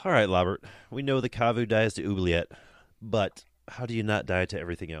 Oh, all right, Lobbert. We know the Kavu dies to Oubliette, but how do you not die to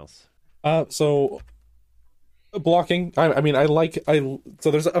everything else? So blocking.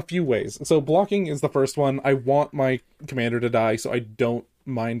 So there's a few ways. So blocking is the first one. I want my commander to die, so I don't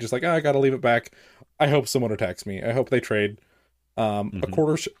mind just like I gotta leave it back. I hope someone attacks me. I hope they trade. A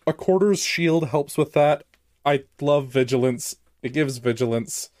quarter's shield helps with that. I love vigilance. It gives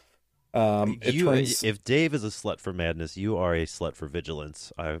vigilance. If Dave is a slut for madness, you are a slut for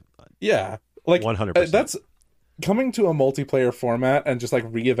vigilance. 100%. That's coming to a multiplayer format and just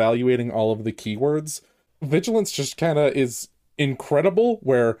like reevaluating all of the keywords. Vigilance just kind of is incredible,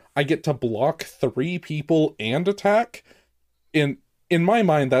 where I get to block 3 people and attack. In my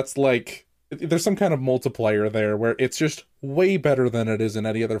mind, that's like there's some kind of multiplier there where it's just way better than it is in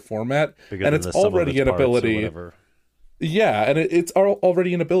any other format. Bigger and than it's already an ability. Yeah, and it's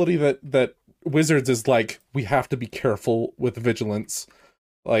already an ability that Wizards is like, we have to be careful with vigilance.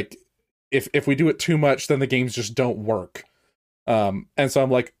 Like, if we do it too much, then the games just don't work. And so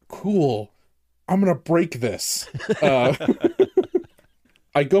I'm like, cool, I'm gonna break this.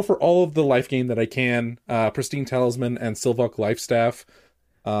 I go for all of the life gain that I can, Pristine Talisman and Sylvok Lifestaff.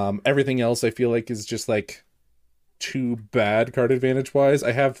 Everything else I feel like is just like too bad card advantage wise.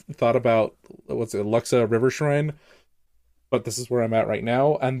 I have thought about Luxa River Shrine, but this is where I'm at right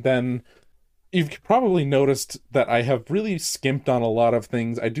now. And then you've probably noticed that I have really skimped on a lot of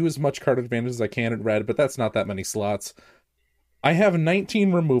things. I do as much card advantage as I can in red, but that's not that many slots. I have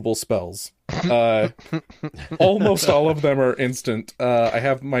 19 removal spells. Almost all of them are instant. I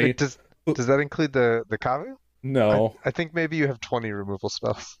have my... Wait, does that include the Kavu? No. I think maybe you have 20 removal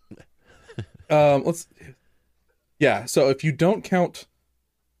spells. So if you don't count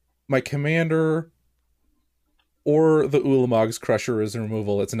my commander or the Ulamog's Crusher as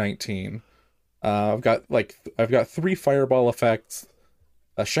removal, it's 19. I've got 3 fireball effects,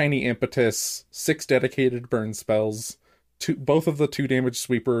 a shiny impetus, 6 dedicated burn spells, both of the 2 damage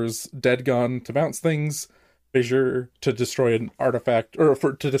sweepers, Dead Gone to bounce things, Fissure to destroy an artifact, or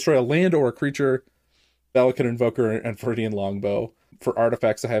to destroy a land or a creature, Valakut Invoker, and Viridian Longbow. For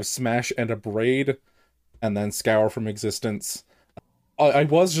artifacts, I have Smash and Abrade, and then Scour from Existence. I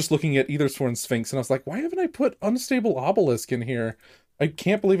was just looking at Aethersworn Sphinx, and I was like, why haven't I put Unstable Obelisk in here? I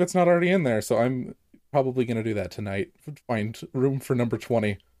can't believe it's not already in there, so I'm probably going to do that tonight. Find room for number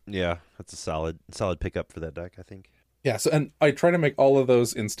 20. Yeah, that's a solid pickup for that deck, I think. Yeah, so and I try to make all of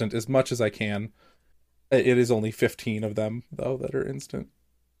those instant as much as I can. It is only 15 of them, though, that are instant.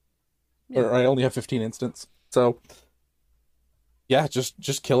 Yeah. Or I only have 15 instants. So, yeah,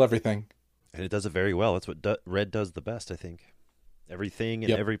 just kill everything. And it does it very well. That's what red does the best, I think. Everything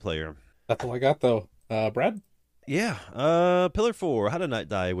and every player. That's all I got, though. Brad? Yeah. Pillar 4, how to not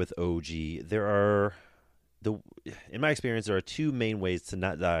die with OG. In my experience, there are 2 main ways to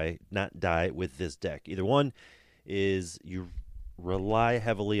not die with this deck. Either one is you rely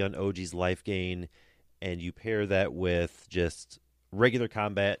heavily on OG's life gain, and you pair that with just regular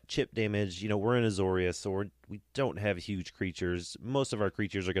combat, chip damage. We're in Azoria, so we don't have huge creatures. Most of our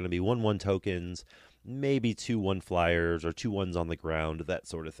creatures are going to be 1/1 tokens, maybe 2/1 flyers or 2/1s on the ground, that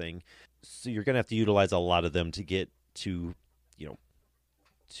sort of thing. So you're going to have to utilize a lot of them to get to,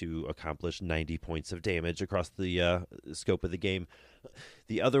 to accomplish 90 points of damage across the scope of the game.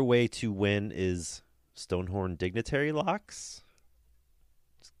 The other way to win is Stonehorn Dignitary locks.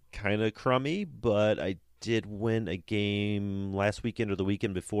 It's kind of crummy, but I did win a game last weekend or the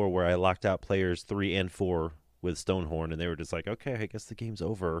weekend before where I locked out players 3 and 4 with Stonehorn, and they were just like, okay, I guess the game's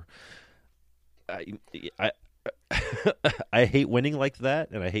over. I I hate winning like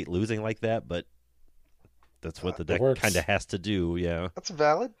that, and I hate losing like that, but that's what the deck kind of has to do. Yeah, that's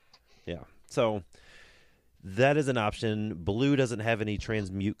valid. Yeah, so that is an option. Blue doesn't have any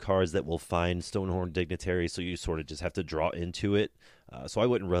transmute cards that will find Stonehorn Dignitary, so you sort of just have to draw into it. So I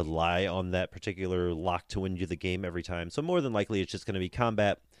wouldn't rely on that particular lock to win you the game every time. So more than likely, it's just going to be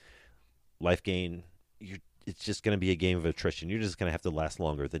combat, life gain. It's just going to be a game of attrition. You're just going to have to last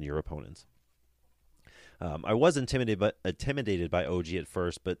longer than your opponents. I was intimidated by OG at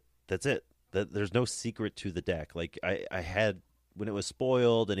first, but that's it. There's no secret to the deck. Like I had when it was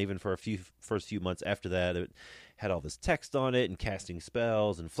spoiled, and even for first few months after that, it had all this text on it and casting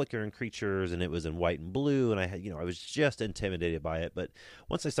spells and flickering creatures, and it was in white and blue, and I was just intimidated by it. But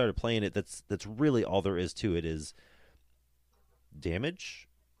once I started playing it, that's really all there is to it is damage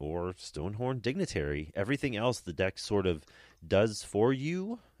or Stonehorn Dignitary. Everything else the deck sort of does for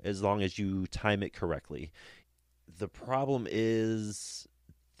you as long as you time it correctly. The problem is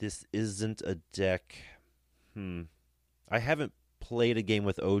this isn't a deck. I haven't played a game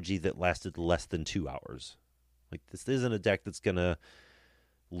with OG that lasted less than 2 hours. Like, this isn't a deck that's going to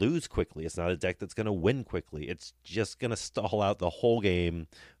lose quickly. It's not a deck that's going to win quickly. It's just going to stall out the whole game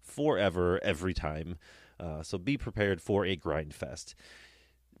forever, every time. So be prepared for a grind fest.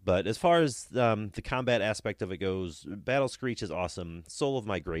 But as far as the combat aspect of it goes, Battle Screech is awesome. Soul of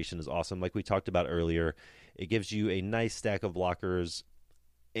Migration is awesome. Like we talked about earlier, it gives you a nice stack of blockers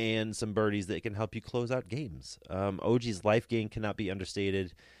and some birdies that can help you close out games. OG's life gain cannot be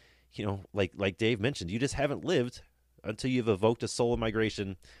understated. Like Dave mentioned, you just haven't lived until you've evoked a Soul of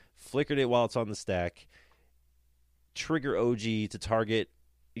Migration, flickered it while it's on the stack, trigger OG to target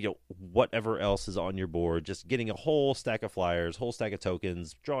whatever else is on your board, just getting a whole stack of flyers, whole stack of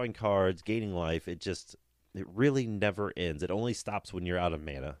tokens, drawing cards, gaining life. It really never ends. It only stops when you're out of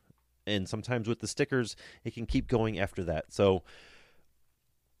mana. And sometimes with the stickers, it can keep going after that. So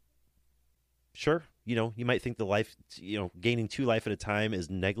sure, you might think the life, gaining 2 life at a time is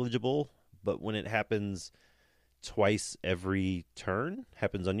negligible, but when it happens twice every turn,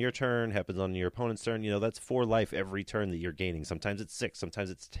 happens on your turn, happens on your opponent's turn, that's 4 life every turn that you're gaining. Sometimes it's 6, sometimes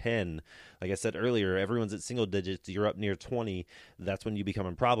it's 10. Like I said earlier, everyone's at single digits, you're up near 20. That's when you become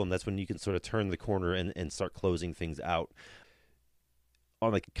a problem. That's when you can sort of turn the corner and start closing things out.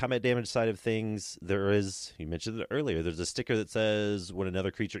 On the combat damage side of things, you mentioned it earlier, there's a sticker that says when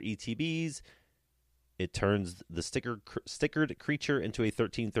another creature E.T.Bs, it turns the stickered creature into a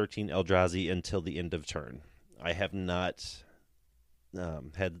 13/13 Eldrazi until the end of turn. I have not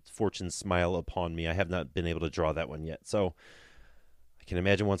had fortune smile upon me. I have not been able to draw that one yet. So I can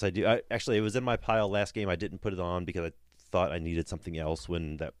imagine once I do. Actually, it was in my pile last game. I didn't put it on because I thought I needed something else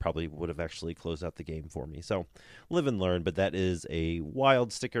when that probably would have actually closed out the game for me. So live and learn, but that is a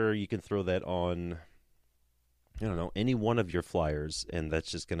wild sticker. You can throw that on, I don't know, any one of your flyers, and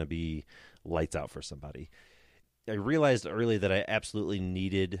that's just going to be lights out for somebody. I realized early that I absolutely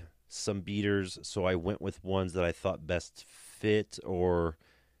needed some beaters, so I went with ones that I thought best fit or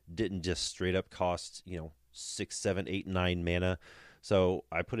didn't just straight up cost 6, 7, 8, 9 mana. So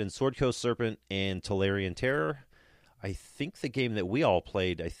I put in Sword Coast Serpent and Tolarian Terror. I think the game that we all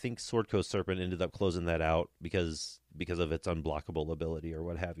played, I think Sword Coast Serpent ended up closing that out because of its unblockable ability or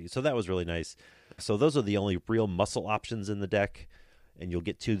what have you. So that was really nice. So those are the only real muscle options in the deck, and you'll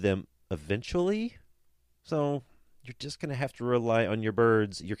get to them eventually. So you're just going to have to rely on your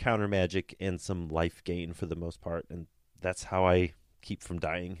birds, your counter magic, and some life gain for the most part. And that's how I keep from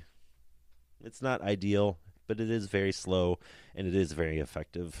dying. It's not ideal, but it is very slow, and it is very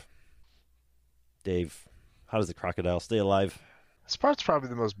effective. Dave, how does the crocodile stay alive? This part's probably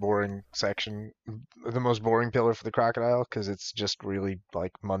the most boring section, the most boring pillar for the crocodile, because it's just really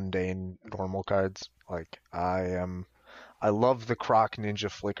like mundane, normal cards. Like I love the Croc Ninja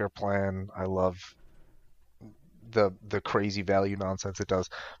Flicker plan. I love the crazy value nonsense it does,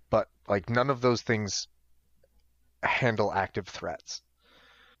 but like none of those things handle active threats.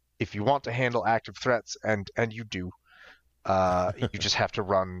 If you want to handle active threats, and you do, you just have to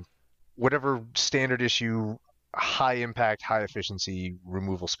run whatever standard issue high impact, high efficiency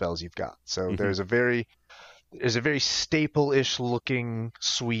removal spells you've got. So Mhm. there's a very staple-ish looking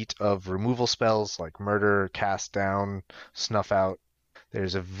suite of removal spells like Murder, Cast Down, Snuff Out.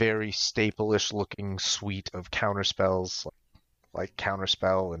 There's a very staple-ish looking suite of counter spells like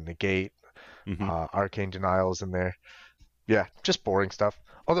Counterspell and Negate. Mhm. Arcane Denial is in there. Yeah, just boring stuff.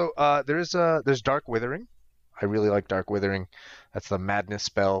 Although there's Dark Withering. I really like Dark Withering. That's the Madness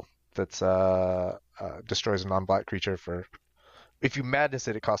spell that's destroys a non-black creature for. If you Madness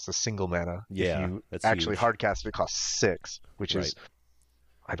it, it costs a single mana. Yeah, If you that's actually huge. hardcast it, it costs 6, which Right. is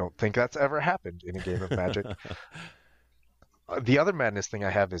I don't think that's ever happened in a game of Magic. The other Madness thing I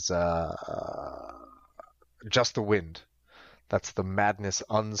have is Just the Wind. That's the Madness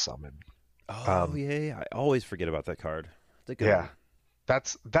Unsummon. Oh yeah, I always forget about that card. It's a good Yeah, one.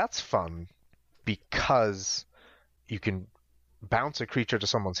 that's fun because you can bounce a creature to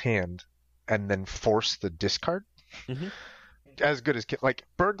someone's hand and then force the discard. Mhm. As good as like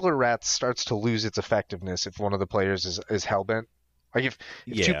Burglar Rats starts to lose its effectiveness if one of the players is hellbent. Like if two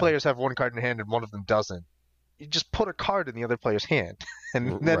Yeah. players have one card in hand and one of them doesn't, you just put a card in the other player's hand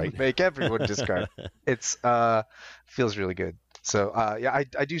and then Right. make everyone discard. It's feels really good. So yeah,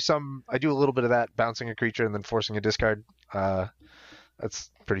 I do a little bit of that, bouncing a creature and then forcing a discard.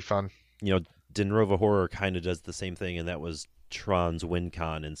 That's pretty fun. You know, Denrova Horror kind of does the same thing, and that was Tron's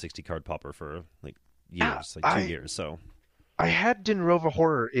WinCon and 60 card popper for like years, like 2 years. So I had Dinrova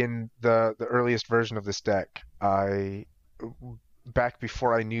Horror in the earliest version of this deck. Back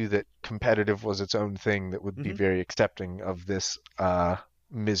before I knew that competitive was its own thing that would be Mhm. very accepting of this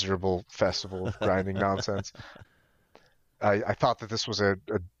miserable festival of grinding nonsense. I thought that this was a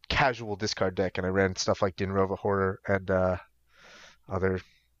casual discard deck, and I ran stuff like Dinrova Horror and other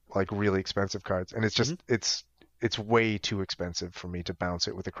like really expensive cards, and it's just it's way too expensive for me to bounce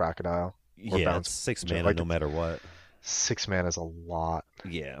it with a Crocodile. Or yeah, bounce it's 6 creature. mana Like, no matter what. 6 mana is a lot.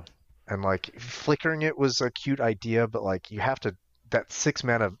 Yeah. And like flickering it was a cute idea, but like you have to that 6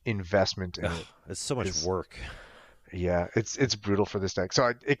 mana investment in Ugh, it. it's so much is- work. Yeah, it's brutal for this deck.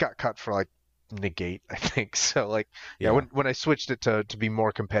 So it got cut for like Negate, I think. So like yeah, Yeah. when I switched it to be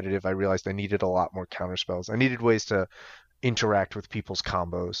more competitive, I realized I needed a lot more counter spells. I needed ways to interact with people's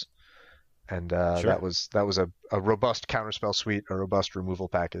combos. And Sure. that was a robust counterspell suite, a robust removal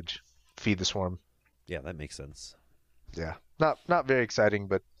package. Feed the Swarm. Yeah, that makes sense. Yeah, not very exciting,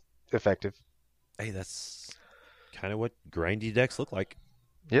 but effective. Hey, that's kind of what grindy decks look like.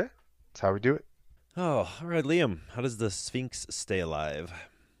 Yeah, that's how we do it. Oh, all right, Liam. How does the Sphinx stay alive?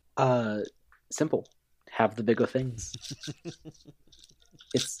 Simple. Have the bigger things.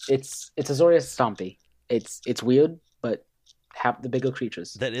 It's Azorius Stompy. It's weird, but have the bigger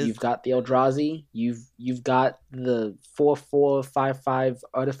creatures. That is- You've got the Eldrazi. You've got the 4/4/5/5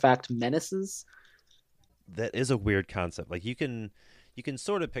 artifact menaces. That is a weird concept. Like you can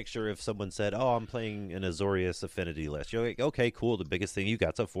sort of picture if someone said, "Oh, I'm playing an Azorius Affinity list." You're like, "Okay, cool. The biggest thing you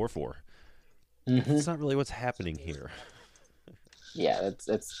got's a 4/4." Mm-hmm. That's not really what's happening here. Yeah,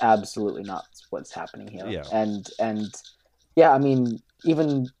 it's absolutely not what's happening here. Yeah. And yeah, I mean,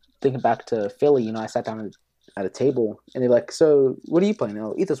 even thinking back to Philly, I sat down at a table and they're like, "So what are you playing?"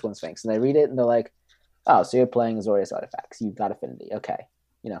 Oh, Aethersworn Sphinx. And I read it and they're like, "Oh, so you're playing Azorius artifacts. You've got Affinity. Okay."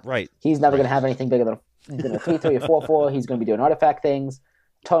 Right. He's never Right. going to have anything bigger than a 3/3 or 4/4. He's going to be doing artifact things.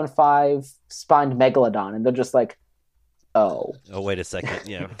 Turn 5, spined Megalodon. And they're just like, oh. Oh, wait a second.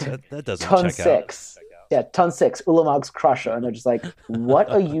 Yeah, that doesn't Turn check 6. Yeah, turn 6, Ulamog's Crusher. And they're just like, what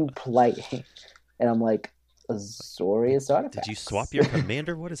are you playing? And I'm like, Azorius out. artifacts. Did you swap your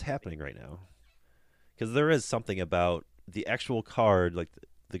commander? What is happening right now? Because there is something about the actual card, like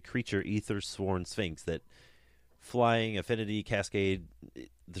the creature Aethersworn Sphinx, that flying, affinity, cascade,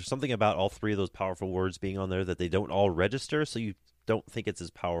 there's something about all three of those powerful words being on there that they don't all register, so you don't think it's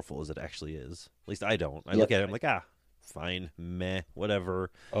as powerful as it actually is. At least I don't. I look at it, I'm like, fine, meh, whatever.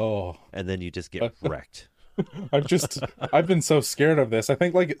 Oh, And then you just get wrecked. I've been so scared of this. I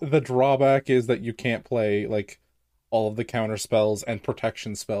think like the drawback is that you can't play like all of the counter spells and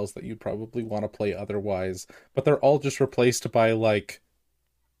protection spells that you'd probably want to play otherwise, but they're all just replaced by like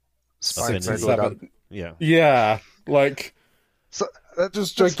Spine 6, Megalodon. 7. Yeah. Yeah, like So that's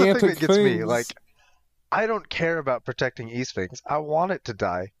Just that's the thing gigantic that gets me. things. Like, I don't care about protecting E-Sphinx. I want it to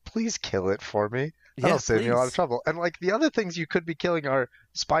die. Please kill it for me. That'll save me a lot of please. trouble. And like the other things you could be killing are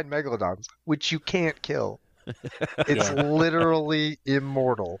spine megalodons, which you can't kill. It's literally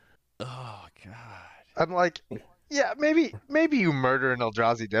immortal. Oh, God. I'm like, yeah, maybe you murder an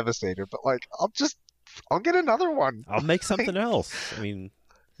Eldrazi Devastator, but like I'll get another one. I'll make something else. I mean,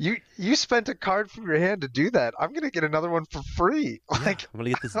 You spent a card from your hand to do that. I'm gonna get another one for free. yeah, Like I'm going to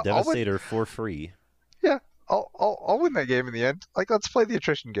get this I'll- Devastator for free. I'll win that game in the end. Like, let's play the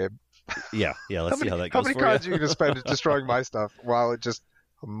attrition game. Yeah, let's see how that How goes many for cards you. are you going to spend destroying my stuff while it just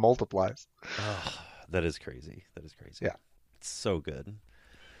multiplies? Oh, that is crazy. Yeah. It's so good.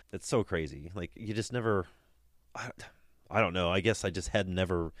 It's so crazy. Like, you just never... I don't know. I guess I just had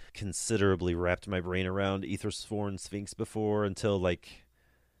never considerably wrapped my brain around Aethersworn Sphinx before until, like...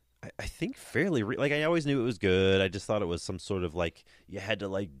 I think fairly... like, I always knew it was good. I just thought it was some sort of, like... You had to,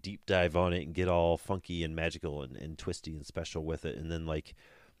 like, deep dive on it and get all funky and magical and twisty and special with it. And then, like...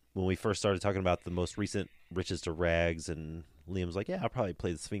 When we first started talking about the most recent Riches to Rags, and Liam's like, yeah, I'll probably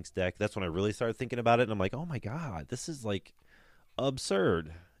play the Sphinx deck. That's when I really started thinking about it, and I'm like, oh my god, this is, like,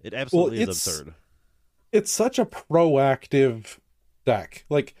 absurd. It absolutely is absurd. It's such a proactive deck.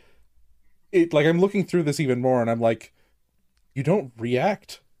 Like, I'm looking through this even more, and I'm like, you don't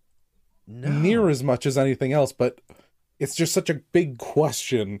react near as much as anything else, but it's just such a big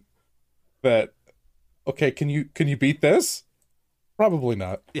question that, okay, can you beat this? Probably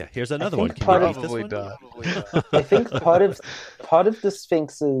not. Yeah, here's another one. Can part you of- beat this one? Probably I think part of the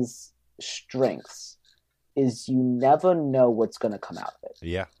Sphinx's strengths is you never know what's going to come out of it.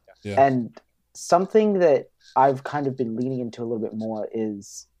 Yeah. And something that I've kind of been leaning into a little bit more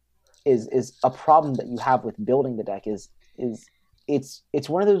is a problem that you have with building the deck is it's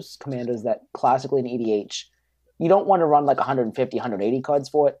one of those commanders that classically in EDH you don't want to run like 150, 180 cards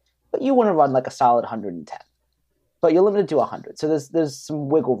for it, but you want to run like a solid 110. But you're limited to 100, so there's some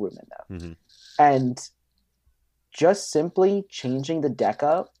wiggle room in there. Mm-hmm. And just simply changing the deck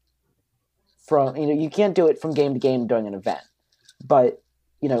up from, you can't do it from game to game during an event, but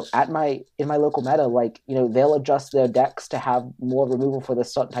in my local meta, like, they'll adjust their decks to have more removal for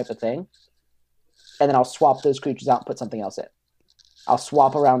this certain type of thing, and then I'll swap those creatures out and put something else in. I'll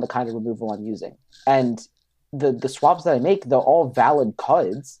swap around the kind of removal I'm using, and the swaps that I make, they're all valid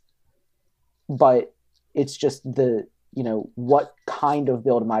cards, but it's just what kind of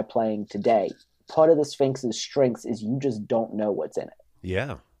build am I playing today? Part of the Sphinx's strengths is you just don't know what's in it.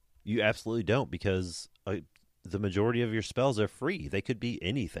 Yeah, you absolutely don't, because the majority of your spells are free. They could be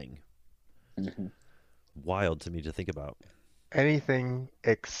anything. Mm-hmm. Wild to me to think about. anything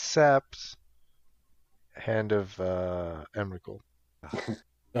except Hand of Emrakul.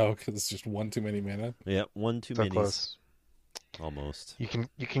 Oh, because it's just one too many mana. Yeah, one too So many. close. Almost. You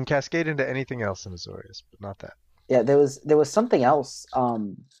can cascade into anything else in Azorius, but not that. Yeah, there was something else.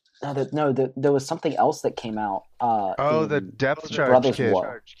 There was something else that came out. The in depth charge Brothers kit.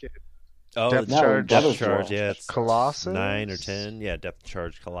 War. Oh, Depth the charge. depth charge. Yeah, it's Colossus? 9 or 10. Yeah, depth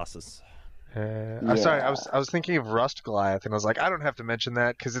charge Colossus. I'm sorry, I was thinking of Rust Goliath, and I was like, I don't have to mention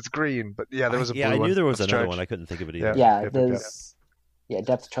that because it's green. But yeah, there was a blue I one. knew there was Depth another charge. one. I couldn't think of it either. Yeah, Yep, there's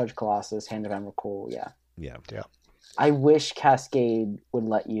depth charge Colossus, Hand of Emrakul. Yeah. Yeah. I wish Cascade would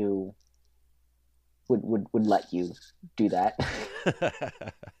let you would let you do that.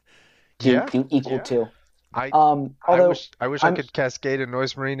 Yeah, do equal to. I Although wish I could cascade a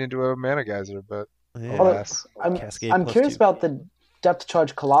Noise Marine into a Mana Geyser, but Yeah. alas. Cascade I'm plus curious 2. about the depth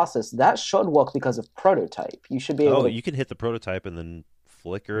charge Colossus. That should work because of prototype. You should be able Oh, to. you can hit the prototype and then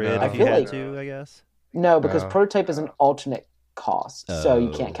flicker No. it I if you feel had like- to, I guess. No, because No. prototype is an alternate cost, so you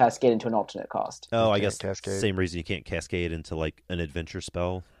Oh. can't cascade into an alternate cost. Oh, You I can't guess cascade. same reason you can't cascade into like an adventure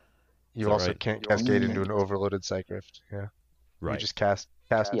spell. You that also right? can't cascade into an overloaded Psychrift. Yeah, Right. you just cast.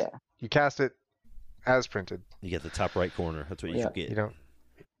 Yeah. You cast it as printed. You get the top right corner. That's what you Yeah. should get. You don't.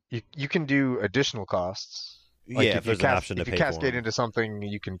 You can do additional costs. Like yeah, if there's an option to if you pay for cascade them. into something,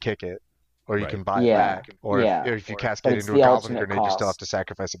 you can kick it, or you Right. can buy Yeah. it back, or Yeah. if you But cascade it's into the a goblin alternate grenade, you still have cost. to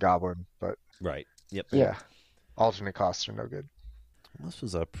sacrifice a goblin. But Right. Yep. Yeah. alternate costs are no good. This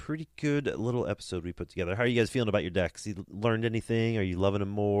was a pretty good little episode we put together. How are you guys feeling about your decks? You learned anything? Are you loving them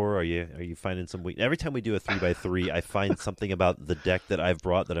more? Are you finding some weak? Every time we do a 3x3, I find something about the deck that I've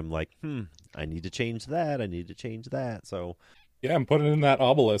brought that I'm like, I need to change that. I need to change that. So Yeah, I'm putting in that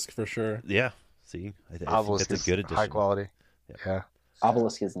obelisk for sure. yeah, see, I think Obelisk that's is a good addition. high quality. Yeah. Yeah.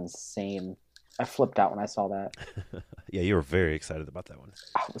 Obelisk is insane. I flipped out when I saw that. Yeah, you were very excited about that one.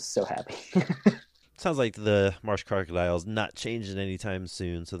 I was so happy. Sounds like the Marsh Crocodile's not changing anytime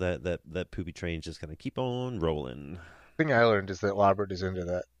soon, so that poopy train's just gonna keep on rolling. The thing I learned is that Lobbert is into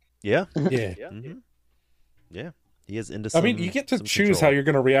that. Yeah, Yeah. mm-hmm. Yeah, he is into. I mean, you get to choose how you're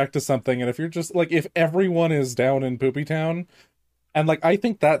going to react to something, and if you're just like, if everyone is down in Poopy Town, and like, I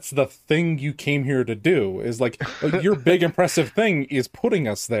think that's the thing you came here to do is like, your big impressive thing is putting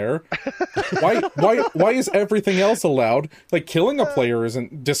us there. Why is everything else allowed? Like, killing a player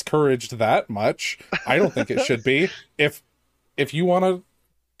isn't discouraged that much. I don't think it should be. If you want to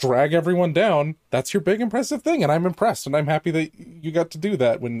drag everyone down, that's your big impressive thing, and I'm impressed, and I'm happy that you got to do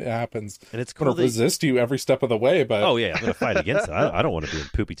that when it happens. And it's I'm cool going to resist you every step of the way, but... Oh, yeah, I'm going to fight against it. I don't want to be in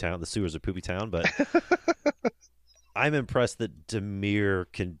Poopy Town, the sewers of Poopy Town, but I'm impressed that Demir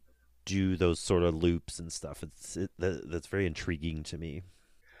can do those sort of loops and stuff. That's very intriguing to me.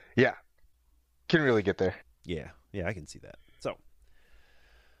 Yeah. Can really get there. Yeah, I can see that. So,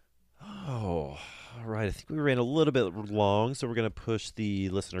 all right. I think we ran a little bit long, so we're going to push the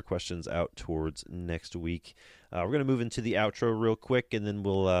listener questions out towards next week. We're going to move into the outro real quick, and then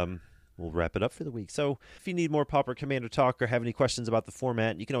we'll wrap it up for the week. So if you need more Pauper Commander talk or have any questions about the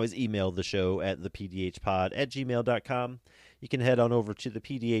format, you can always email the show at thepdhpod@gmail.com. You can head on over to the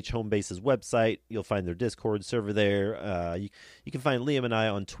PDH Homebase's website. You'll find their Discord server there. You can find Liam and I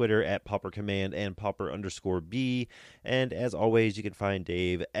on Twitter at Pauper Command and Pauper_B. And as always, you can find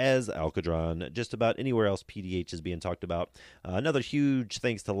Dave as Alcadron just about anywhere else PDH is being talked about. Another huge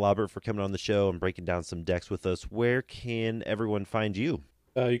thanks to Lobbert for coming on the show and breaking down some decks with us. Where can everyone find you?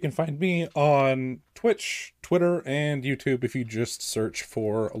 You can find me on Twitch, Twitter, and YouTube if you just search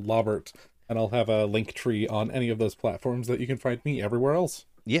for Lobbert. And I'll have a link tree on any of those platforms that you can find me everywhere else.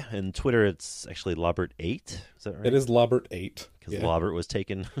 Yeah, and Twitter, it's actually Lobbert8. Is that right? It is Lobbert8. Because Lobbert was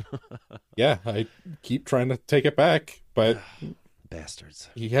taken. Yeah, I keep trying to take it back, but... Bastards.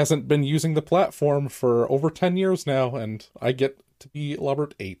 He hasn't been using the platform for over 10 years now, and I get to be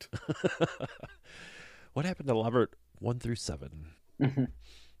Lobbert8. What happened to Lobbert 1 through 7?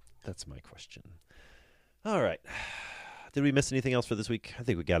 That's my question. All right. Did we miss anything else for this week? I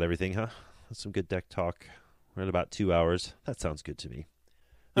think we got everything, huh? Some good deck talk. We're at about 2 hours. That sounds good to me.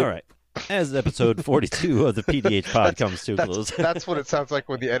 All right. As episode 42 of the PDH pod comes to a close. That's what it sounds like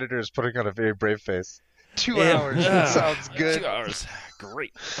when the editor is putting on a very brave face. 2 hours. That sounds good. 2 hours.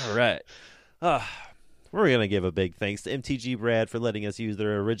 Great. All right. We're going to give a big thanks to MTG Brad for letting us use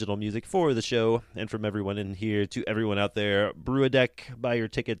their original music for the show. And from everyone in here to everyone out there, brew a deck, buy your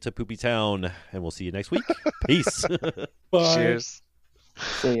ticket to Poopy Town, and we'll see you next week. Peace. Bye. Cheers.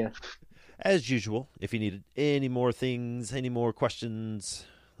 See ya. As usual, if you needed any more things, any more questions,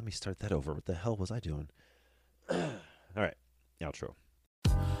 let me start that over. What the hell was I doing? All right. Outro.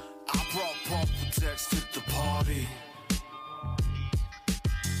 I brought Pumper Decks to the party.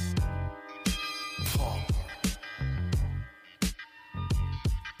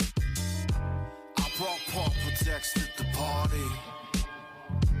 I brought Pumper Decks to the party.